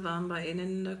Panzer waren bei Ihnen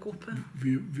in der Gruppe?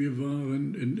 Wir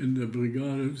waren in der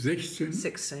Brigade 16.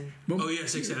 16. Oh yeah,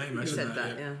 16. I mentioned said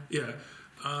that. Yeah.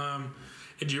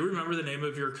 And do you remember the name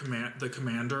of your the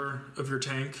commander of your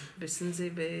tank? Wissen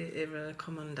Sie, wie Ihr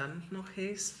Kommandant noch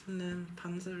hieß von den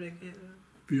Panzerregierung?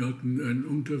 Wir hatten einen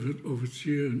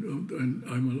Unteroffizier und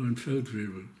einmal einen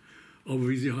Feldwebel. Aber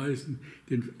wie sie heißen,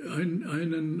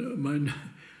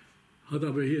 hat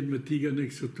aber hier mit Tiger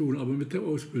nichts zu tun, aber mit der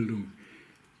Ausbildung.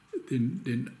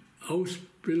 Den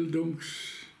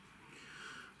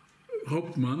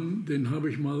Ausbildungshauptmann, den habe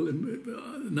ich mal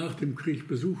nach dem Krieg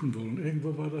besuchen wollen.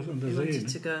 Irgendwo war das an der See.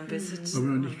 Haben wir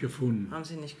noch nicht gefunden. Haben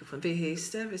Sie nicht gefunden. Wie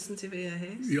hieß der? Wissen Sie, wie er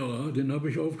hieß? Ja, den habe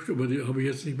ich aufgeschrieben, aber den habe ich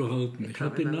jetzt nicht behalten. Ich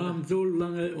habe den Namen so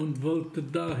lange und wollte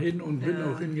dahin und bin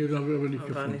auch hingegangen, aber nicht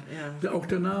gefunden. Auch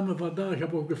der Name war da, ich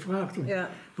habe auch gefragt und war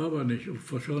aber nicht.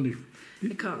 Wahrscheinlich.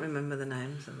 I can't remember the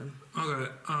names of them. Okay.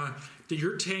 Did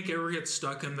your tank ever get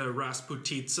stuck in the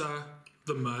Rasputitsa,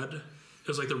 the mud? It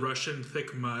was like the Russian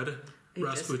thick mud.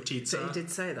 Rasputitsa. He did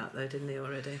say that though, didn't he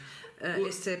already?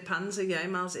 Ist der Panzer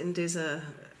jemals in dieser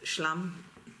Schlamm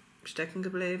stecken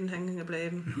geblieben, hängen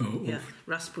geblieben? Ja.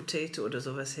 Rasputito oder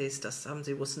sowas hieß das.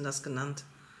 Wussten das genannt?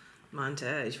 Meinte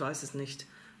er, ich weiß es nicht.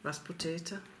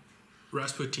 Rasputita?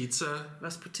 Rasputitsa?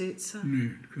 Rasputitsa?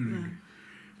 Nee, können wir nicht.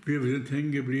 Wir sind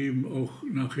hängen geblieben, auch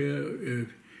nachher,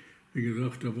 wie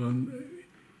gesagt, da waren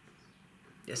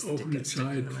auch eine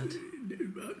Zeit,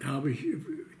 habe ich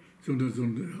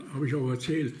auch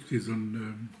erzählt, so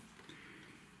ein,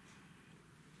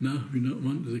 wie nennt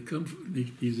man das, Kampf,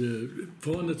 nicht diese,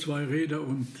 vorne 2 Räder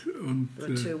und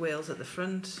two wheels at the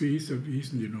front. Wie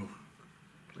hießen die noch?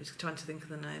 I was trying to think of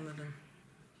the name of them.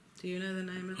 Do you know the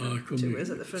name of them? 2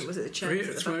 wheels at the front, was it the chains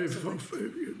at the back? 2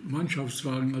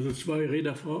 Mannschaftswagen, also 2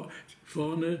 Räder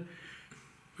vorne,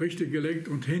 richtig gelenkt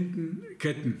und hinten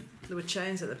Ketten. There were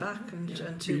chains at the back and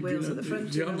 2 wheels at the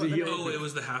front. It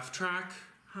was the half-track?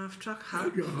 Half-track?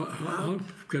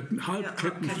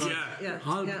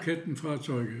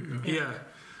 Halbkettenfahrzeuge. Ja.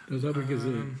 Das habe ich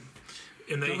gesehen.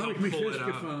 And da habe ich mich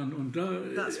festgefahren und da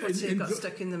That's what he got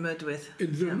stuck in the mud with.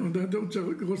 Und da hat unser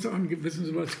großer wissen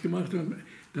Sie, was gemacht haben?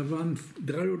 Da waren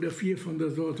 3 oder 4 von der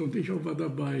Sorte und ich auch war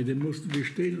dabei. Den mussten wir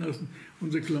stehen lassen,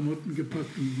 unsere Klamotten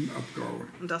gepackt und abgehauen.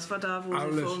 Und das war da, wo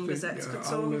Sie vom Gesetz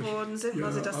gezogen worden sind,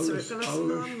 weil Sie das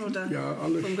zurückgelassen haben? Oder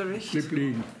alles vom Gericht?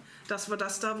 Liegen. Das war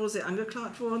das da, wo Sie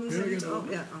angeklagt worden sind? Genau. Oh,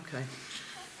 yeah, okay.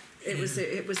 It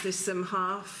was this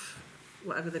half,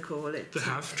 whatever they call it. The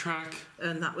half track.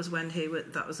 And that was when he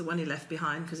left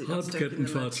behind because it got stuck in the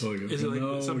mud. Halbkettenfahrzeuge. Is it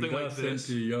like something like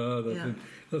this?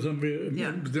 Das haben wir im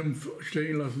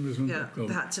stehen lassen müssen. Yeah,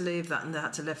 they had to leave that and they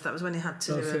had to lift. That was when he had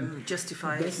to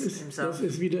justify himself. Das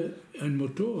ist wieder ein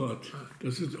Motorrad.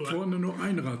 Das ist vorne nur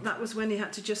ein Rad. That was when he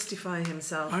had to justify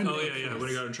himself. When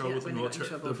he got in trouble with the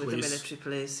military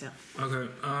police. Okay.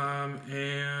 And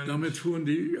damit fuhren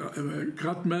die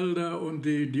Gradmelder und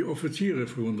die Offiziere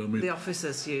fuhren damit. The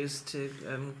officers used to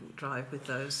drive with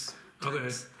those tanks. Okay.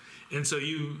 And so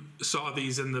you saw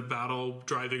these in the battle,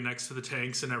 driving next to the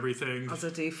tanks and everything? Also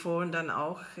die fuhren dann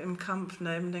auch im Kampf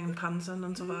neben den Panzern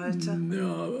und so weiter?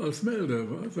 Ja, als Melder,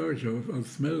 sage ich ja,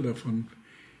 als Melder von...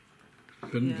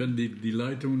 Wenn die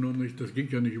Leitungen noch nicht, das ging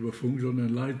ja nicht über Funk, sondern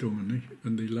Leitungen, nicht?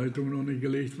 Wenn die Leitungen noch nicht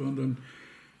gelegt waren, dann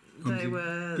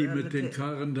haben die mit den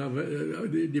Karren da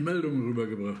die Meldungen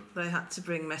rübergebracht. They had to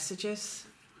bring messages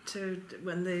to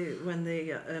when the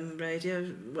radio,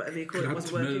 whatever you call it,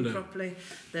 wasn't working properly,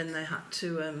 then they had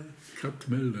to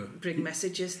bring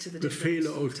messages to the different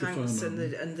tanks and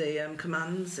the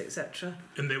commands, etc.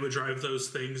 And they would drive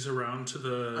those things around to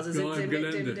the... Also sind sie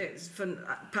mit von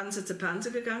Panzer zu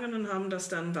Panzer gegangen und haben das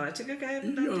dann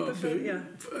weitergegeben?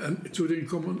 Zu den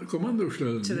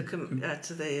Kommandostellen. To the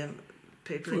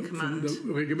people in command. Von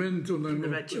dem Regiment und dann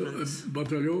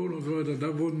Bataillon und so weiter,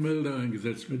 da wurden Melder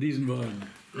eingesetzt mit diesen Wagen.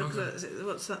 Look,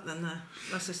 what's that then there?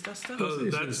 Was ist das da?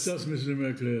 Das müssen Sie mir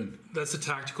erklären. That's a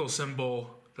tactical symbol.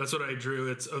 That's what I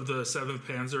drew. It's of the 7th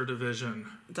Panzer Division.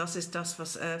 Das ist das,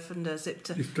 was von der 7.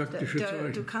 Das taktische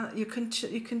Zeichen. You can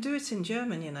do it in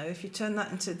German, you know. If you turn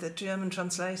that into the German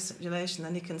translation,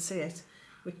 then you can see it.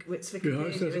 It's Wie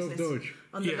heißt das auf Deutsch?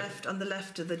 On the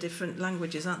left are the different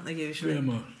languages, aren't they usually?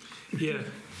 Yeah.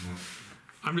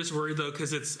 I'm just worried though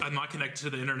because I'm not connected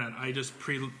to the internet. I just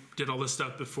did all this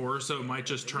stuff before, so it might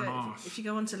just turn off. If you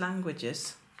go onto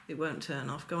languages, It won't turn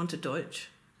off. Go on to Deutsch.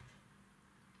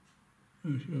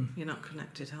 You're not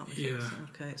connected, help me. Yeah.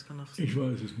 Okay, it's gone off. Ich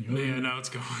weiß es nicht. Yeah, now it's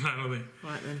gone. I don't think.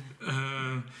 Right then.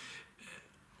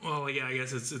 Well, yeah, I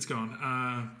guess it's gone.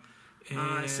 I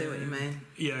see what you mean.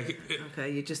 Yeah.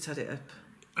 Okay, you just had it up.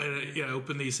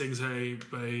 Open these things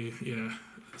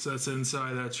so that's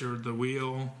inside, that's the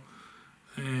wheel,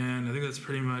 and I think that's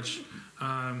pretty much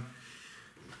I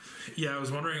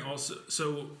was wondering also,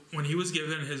 so when he was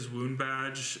given his wound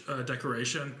badge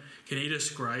decoration, can he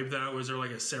describe that? Was there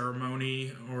like a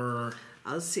ceremony or?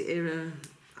 Als sie ihre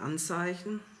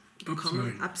Anzeichen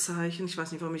bekommen, Abzeichen, ich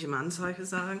weiß nicht, warum ich immer Anzeichen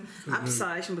sagen,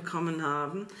 Abzeichen bekommen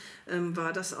haben,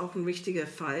 war das auch eine wichtige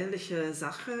feierliche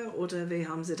Sache oder wie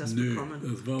haben Sie das bekommen?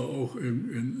 Das war auch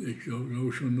ich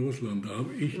glaube schon in Russland. Da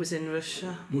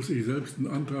muss ich selbst einen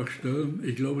Antrag stellen.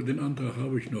 Ich glaube, den Antrag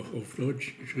habe ich noch auf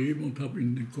Deutsch geschrieben und habe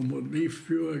ihn den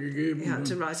Kommandierführer gegeben. You had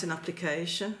to write an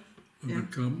application. Und dann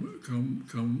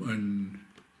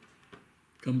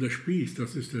kam der Spieß,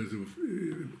 das ist der so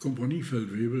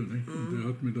Kompaniefeldwebel, nicht? Und der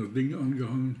hat mir das Ding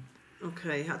angehangen.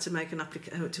 Okay, you had to make an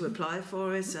application to apply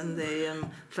for it, and the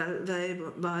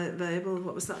Feldwebel,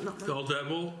 what was that?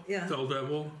 Feldwebel. Yeah.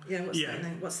 Feldwebel. Yeah.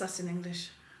 What's that in English?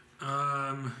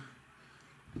 I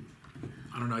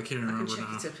don't know. I can't remember now. I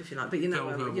can check it up if you like, but you know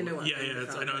what.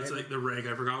 I know it's like the rank.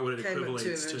 I forgot what it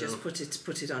equates to. Just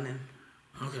put it on him.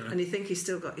 Okay. And he thinks he's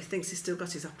still got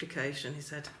his application. He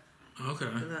said. Okay.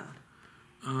 For that.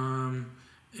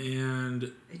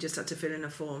 And he just had to fill in a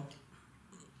form.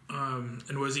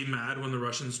 And was he mad when the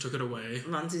Russians took it away?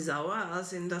 Waren Sie sauer,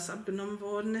 als Ihnen das abgenommen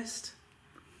worden ist?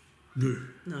 Nö.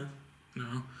 No.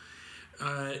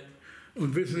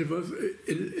 Und wissen Sie was?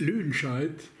 In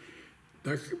Lüdenscheid,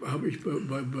 da habe ich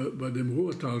bei dem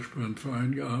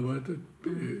Ruhrtalsperrenverein gearbeitet.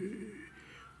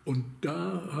 Und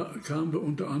da kamen wir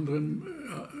unter anderem,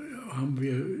 haben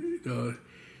wir da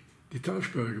die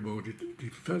Talsperre gebaut, die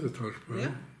Fersetalsperre.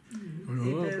 Ja.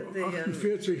 Ja,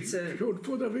 48, schon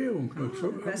vor der Währung.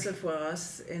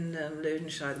 Reservoirs in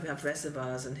Lüdenscheid, we have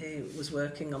reservoirs and he was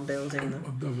working on building them.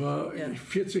 Und da war ich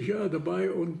 40 Jahre dabei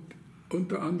und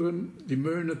unter anderem die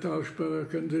Möhner Talsperre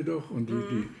kennen Sie doch und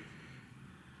die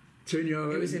 10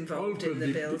 Jahre he was involved in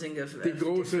the building of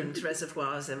different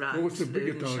reservoirs around große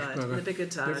Biggetalsperre.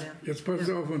 Jetzt passen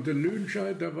Sie auf, und in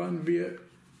Lüdenscheid, da waren wir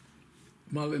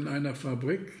mal in einer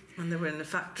Fabrik.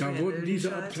 Da wurden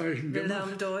diese Abzeichen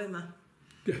gemacht. Waldemar.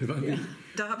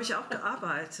 Da habe ich auch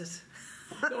gearbeitet.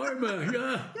 Waldemar,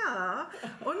 ja. Ja,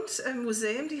 und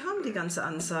Museum, die haben die ganze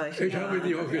Anzeichen. Ich habe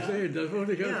die auch gesehen, das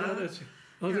wollte ich auch erzählen.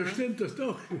 Also stimmt das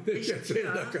doch. Ich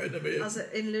erzähle da keiner mehr. Also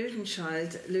in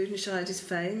Lüdenscheid is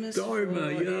famous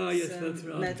Waldemar, for its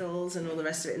medals and all the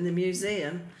rest of it. In the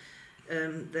museum,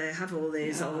 they have all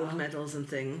these old medals and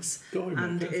things.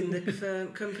 And in the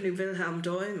company Wilhelm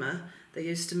Waldemar, they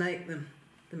used to make them,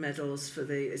 the medals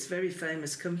it's a very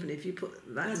famous company. If you put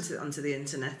that onto the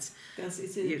internet.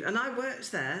 And I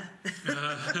worked there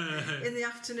in the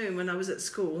afternoon when I was at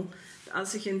school.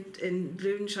 Als ich in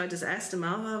Lüdenscheid das erste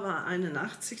Mal war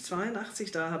 81,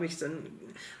 82, da habe ich dann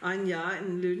ein Jahr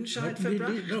in Lüdenscheid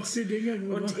verbracht.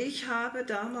 Und ich habe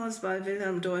damals bei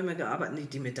Wilhelm Waldemar gearbeitet,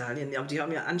 nicht die Medaillen, aber die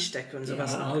haben ja Anstecker und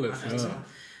sowas noch gemacht. Ja.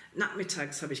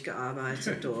 Nachmittags habe ich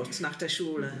gearbeitet dort, nach der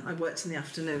Schule. I worked in the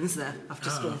afternoons there, after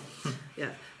school.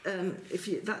 Yeah.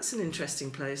 That's an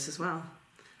interesting place as well.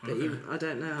 But I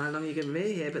don't know how long you're going to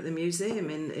be here, but the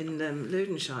museum in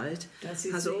Lüdenscheid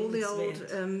has all the old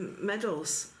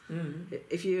medals.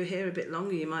 If you're here a bit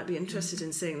longer, you might be interested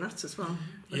in seeing that as well.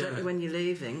 I don't know when you're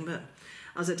leaving, but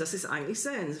also das ist eigentlich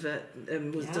sehenswert,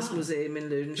 das Museum in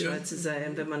Lüdenscheid zu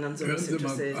sehen, wenn man an sowas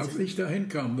interessiert ist. Als ich da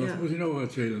hinkam, das muss ich noch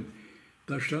erzählen,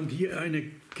 da stand hier eine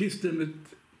Kiste mit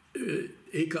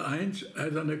EK1,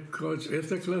 Eiserne Kreuz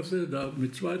erster Klasse, da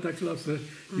mit zweiter Klasse,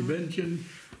 die Bändchen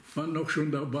waren noch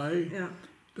schon dabei. Ja.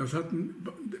 Das war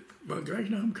gleich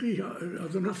nach dem Krieg,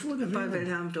 also noch vor der Währung. Bei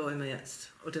Wilhelm Waldemar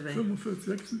jetzt, oder wer? 45,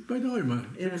 46, bei Waldemar.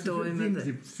 Ja, Waldemar.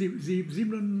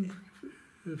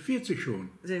 47 schon.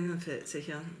 47,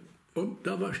 ja. Und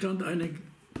da stand eine,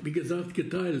 wie gesagt,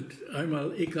 geteilt.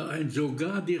 Einmal EK1,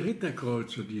 sogar die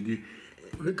Ritterkreuze,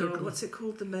 what's it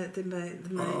called? The main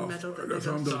medal that they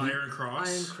got? The Iron Cross.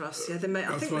 Iron Cross, yeah.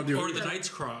 Or the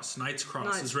Knight's Cross. Knight's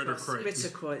Cross is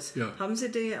Ritterkreuz. Ja. Haben Sie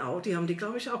die auch? Die haben die,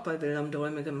 glaube ich, auch bei Wilhelm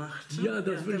Waldemar gemacht. Ja,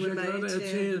 das will ich ja gerade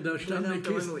erzählen. Da stand eine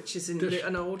Kiste. Which is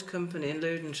an old company in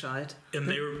Lüdenscheid. And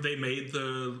they made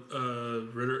the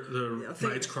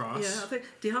Knight's Cross. Ja, I think,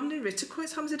 die haben die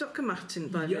Ritterkreuz, haben sie doch gemacht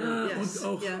bei Wilhelm. Ja, und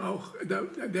auch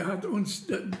der hat uns,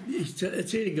 ich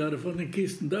erzähle gerade von den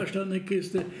Kisten, da stand eine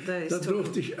Kiste, da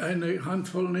durfte ich eine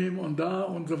Handvoll nehmen und da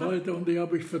und so weiter und die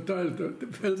habe ich verteilt.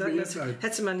 Das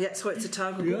hätte man jetzt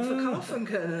heutzutage gut verkaufen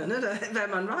können, ne? Da wäre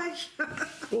man reich.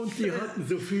 Und die hatten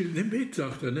so viel, nimm mit,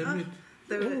 sagt er, nimm mit.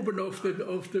 Oben auf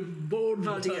dem Boden.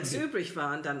 Weil die jetzt übrig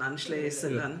waren dann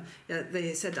anschließend.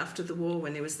 They said after the war,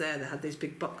 when he was there, they had these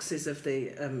big boxes of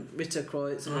the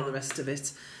Ritterkreuz and all the rest of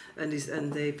it. And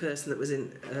the person that was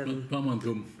in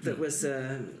that was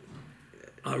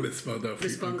alles war da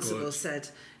responsible said,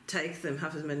 take them,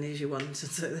 have as many as you want.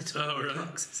 So they took the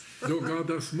boxes. Sogar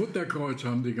das Mutterkreuz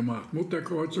haben die gemacht.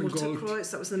 Mutterkreuz und Gold. Mutterkreuz,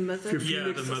 that was the mother. Für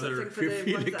viele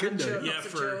Kinder.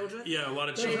 Yeah, a lot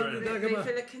of children. Wie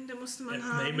viele Kinder musste man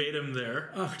haben? They made him there.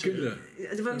 8 Kinder.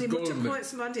 Die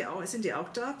Mutterkreuzen, sind die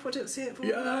auch da produziert worden?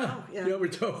 Ja, die habe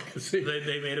ich auch gesehen.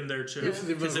 They made him there too.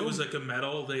 Because it was like a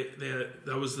metal.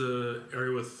 That was the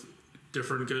area with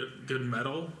different good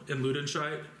metal in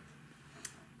Ludenscheid.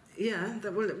 Yeah,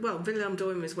 Wilhelm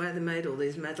Doim is where they made all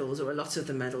these medals, or a lot of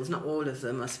the medals, not all of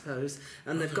them, I suppose.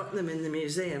 And they've got them in the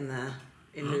museum there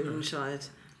in Ludenscheid.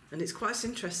 And it's quite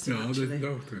interesting, actually.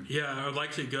 Yeah, I would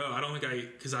like to go. I don't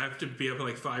think because I have to be up at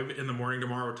like 5 in the morning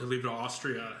tomorrow to leave to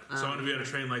Austria. So I want to be on a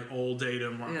train like all day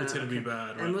tomorrow. It's going to be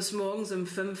bad. Right? Muss morgens um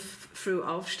 5 früh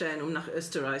aufstehen, nach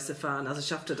Österreich zu fahren. Also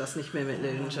schafft das nicht mehr mit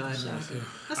Ludenscheid.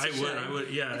 I would,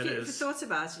 yeah, it is. If you thought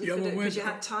about it, because you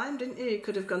had time, didn't you? You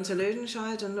could have gone to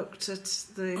Ludenscheid and looked at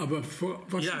the... Aber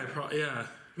yeah.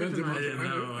 Wenn Sie mal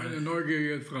eine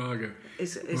neugierige Frage.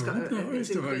 Warum nach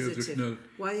Österreich so schnell?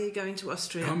 Why are you going to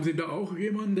Austria? Haben Sie da auch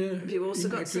jemanden, der Have you also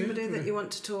got somebody that you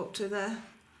want to talk to there?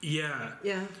 Yeah.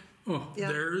 Yeah. Oh.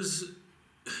 Yeah.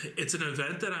 It's an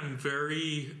event that I've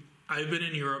been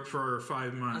in Europe for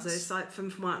 5 months. Also seit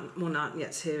 5 Monaten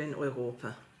jetzt hier in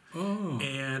Europa. Oh.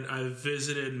 And I've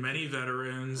visited many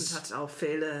veterans. Und hat auch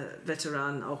viele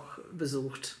Veteranen auch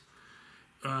besucht.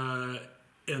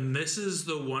 And this is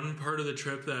the one part of the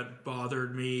trip that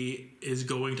bothered me is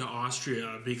going to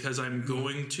Austria because I'm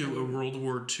going to a World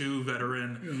War II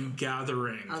veteran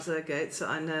gathering. Also geht zu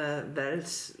einer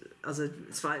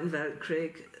Zweiten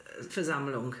Weltkrieg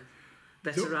Versammlung.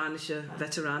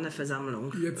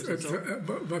 Veteranenversammlung. Jetzt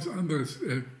was anderes.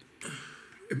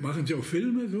 Machen Sie auch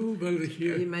Filme so? Weil ich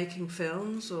hier Are you making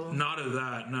films? Or? Not of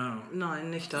that, no. Nein,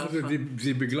 nicht davon. Also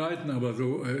Sie begleiten aber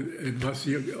so, was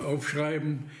Sie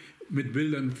aufschreiben, mit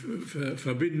Bildern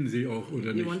verbinden Sie auch,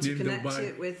 oder nicht? Nehmen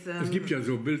dabei. Es gibt ja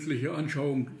so bildliche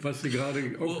Anschauungen, was Sie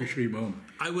gerade aufgeschrieben haben.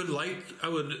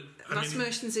 Was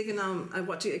möchten Sie genau?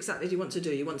 What exactly do you want to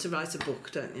do? You want to write a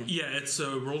book, don't you? Yeah, it's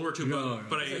a World War II book.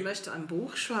 But ich möchte ein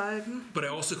Buch schreiben. But I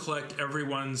also collect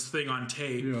everyone's thing on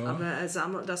tape. Ja. Aber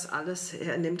sammelt das alles,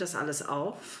 nimmt das alles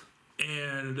auf.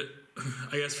 And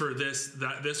I guess for this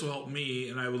will help me,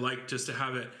 and I would like just to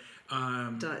have it.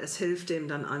 Es hilft ihm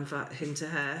dann einfach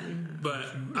hinterher.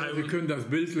 Sie können das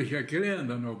bildlich erklären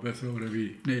dann auch besser, oder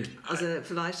wie? Nee. Also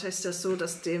vielleicht ist das so,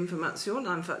 dass die Information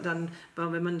einfach dann,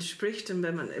 weil wenn man spricht und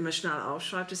wenn man immer schnell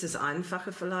aufschreibt, ist es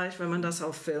einfacher vielleicht, wenn man das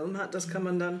auf Film hat, das kann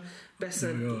man dann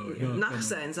besser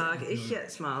nachsehen, sage ich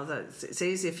jetzt mal. It's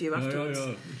easy if you afterwards,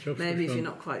 maybe if you're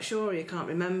not quite sure, you can't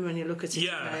remember and you look at it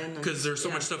again. Because there's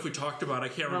so much stuff we talked about, I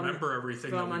can't remember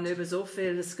everything. Weil man über so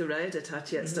vieles geredet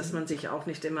hat jetzt, dass man sich auch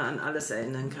nicht immer an alles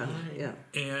erinnern kann. Yeah.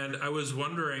 And I was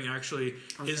wondering, actually,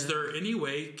 is there any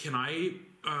way, can I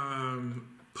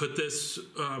put this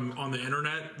on the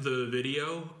internet, the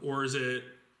video, or is that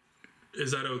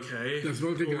okay? Das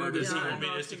wollte ich gerade sagen. Or does he want me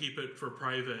just to keep it for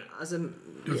private? Also,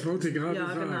 das wollte ich gerade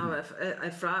sagen. Ja, genau.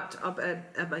 Fragt, ob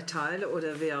bei Teile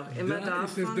oder wie auch immer da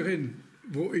ist es drin,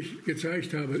 wo ich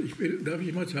gezeigt habe. Darf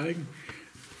ich mal zeigen?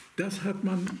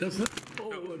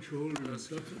 Entschuldigung,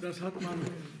 das hat man...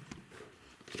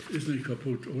 Ist nicht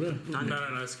kaputt, oder? Nein,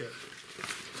 ist gut.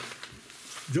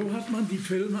 So hat man die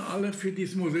Filme alle für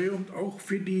dieses Museum, auch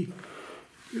für die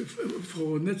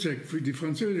Frau Netzek, für die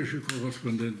französische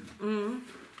Korrespondentin,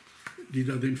 die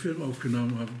da den Film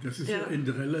aufgenommen haben. Das ist ja in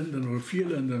 3 Ländern oder 4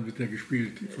 Ländern wird er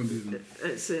gespielt von diesem.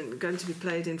 It's going to be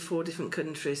played in 4 different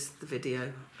countries, the video.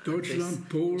 Deutschland,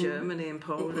 Polen, Germany and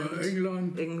Poland,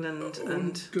 England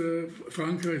und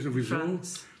Frankreich sowieso.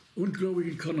 France. Und glaube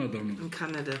ich in Kanada noch. In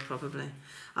Kanada, probably.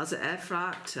 Also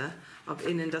fragte, ob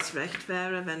Ihnen das recht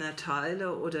wäre, wenn er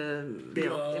Teile oder wie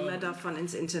auch immer davon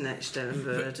ins Internet stellen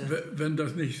würde. Wenn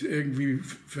das nicht irgendwie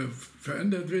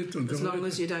verändert wird und so weiter. As long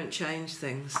as you don't change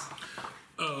things.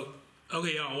 Oh,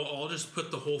 okay, yeah, I'll just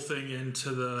put the whole thing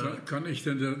into the... Kann ich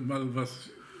denn mal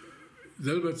was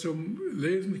selber zum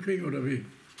Lesen kriegen oder wie?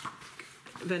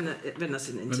 Wenn das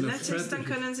im Internet ist, dann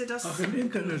können Sie das... Ach, im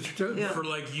Internet stellen? Ja. For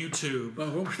like YouTube.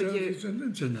 Warum stellen Sie es im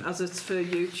Internet? Also für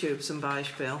YouTube zum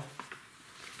Beispiel.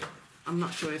 I'm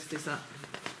not sure if there's that.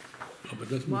 Aber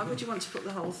das Why would you want to put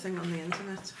the whole thing on the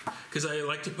internet? Because I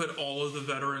like to put all of the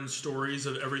veteran stories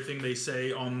of everything they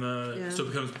say on the, so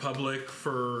it becomes public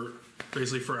for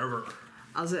basically forever.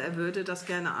 Also würde das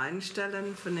gerne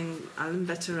einstellen von allen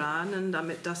Veteranen,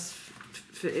 damit das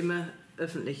für immer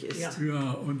öffentlich ist.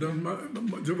 Ja, und dann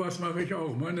sowas mache ich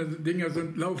auch. Meine Dinger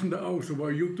laufen da auch, so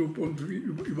bei YouTube und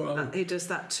überall. He does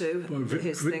that too.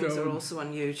 His things are also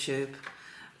on YouTube.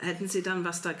 Hätten Sie dann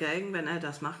was dagegen, wenn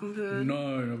das machen würde?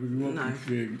 Nein, habe ich überhaupt nichts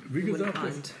gegen. Wie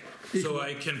gesagt, so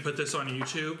I can put this on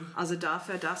YouTube? Also darf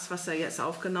das, was jetzt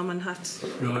aufgenommen hat,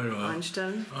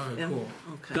 einstellen? Cool.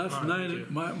 Okay. Das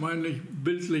meine ich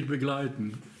bildlich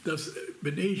begleiten. Das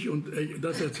bin ich und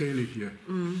das erzähle ich hier.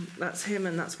 That's him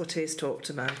and that's what he's talked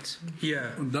about.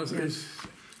 Yeah. Und das ist...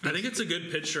 I think it's a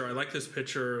good picture. I like this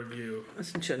picture of you. Das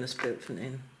ist ein schönes Bild von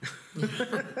Ihnen.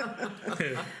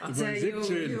 Sehr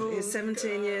 17. He's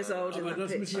 17 years old. Aber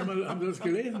das müssen Sie mal, haben Sie das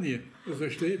gelesen hier, was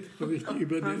da steht?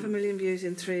 Über 5 Million Views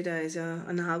in 3 days, ja.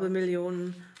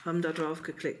 500.000 haben da drauf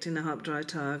geklickt innerhalb 3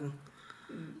 Tagen.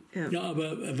 Ja,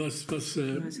 aber was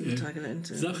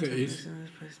Sache ist,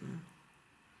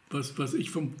 was ich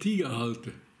vom Tiger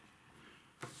halte,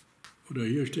 oder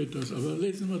hier steht das, aber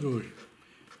lesen wir durch.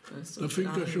 Da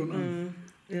fängt das schon an.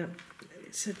 Yeah,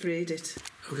 it said read it.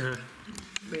 Okay.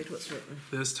 Read what's written.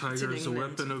 This tiger is a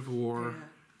weapon of war.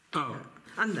 Yeah. Oh.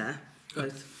 And there,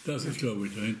 both. Das ist, glaube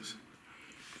ich, eins.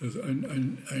 Das ist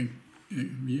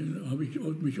wie habe ich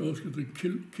mich ausgedrückt,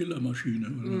 Killermaschine.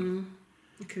 Oder?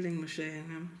 Killing machine,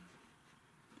 ja.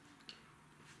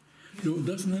 So,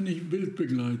 das nenne ich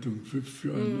Bildbegleitung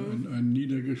für einen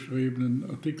niedergeschriebenen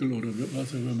Artikel oder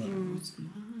was auch immer.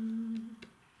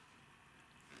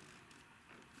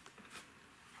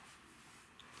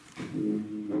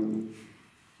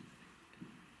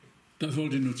 Das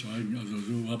wollte ich nur zeigen, also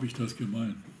so habe ich das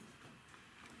gemeint.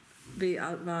 Wie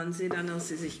alt waren Sie dann, als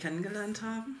Sie sich kennengelernt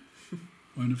haben?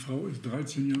 Meine Frau ist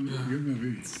 13 Jahre jünger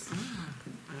wie ich.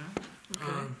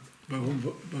 Okay. Warum?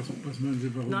 Was meinen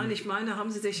Sie, warum? Nein, ich meine,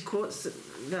 haben Sie sich kurz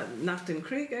nach dem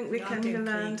Krieg irgendwie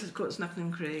kennengelernt? Kurz nach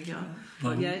dem Krieg, ja.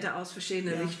 Weil jeder aus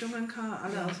verschiedenen Richtungen kam,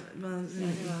 alle aus...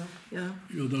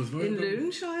 das war in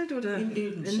Lüdenscheid oder? In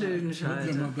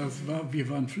Lüdenscheid. Wir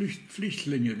waren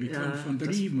Flüchtlinge, wir kamen von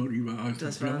Trieben und überall.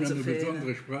 Das wir haben so eine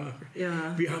besondere Sprache.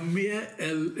 Ja. Wir haben mehr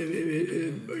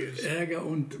Ärger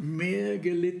und mehr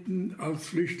gelitten als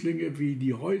Flüchtlinge wie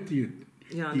die heutigen.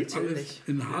 Ja, die natürlich. alles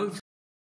in den Hals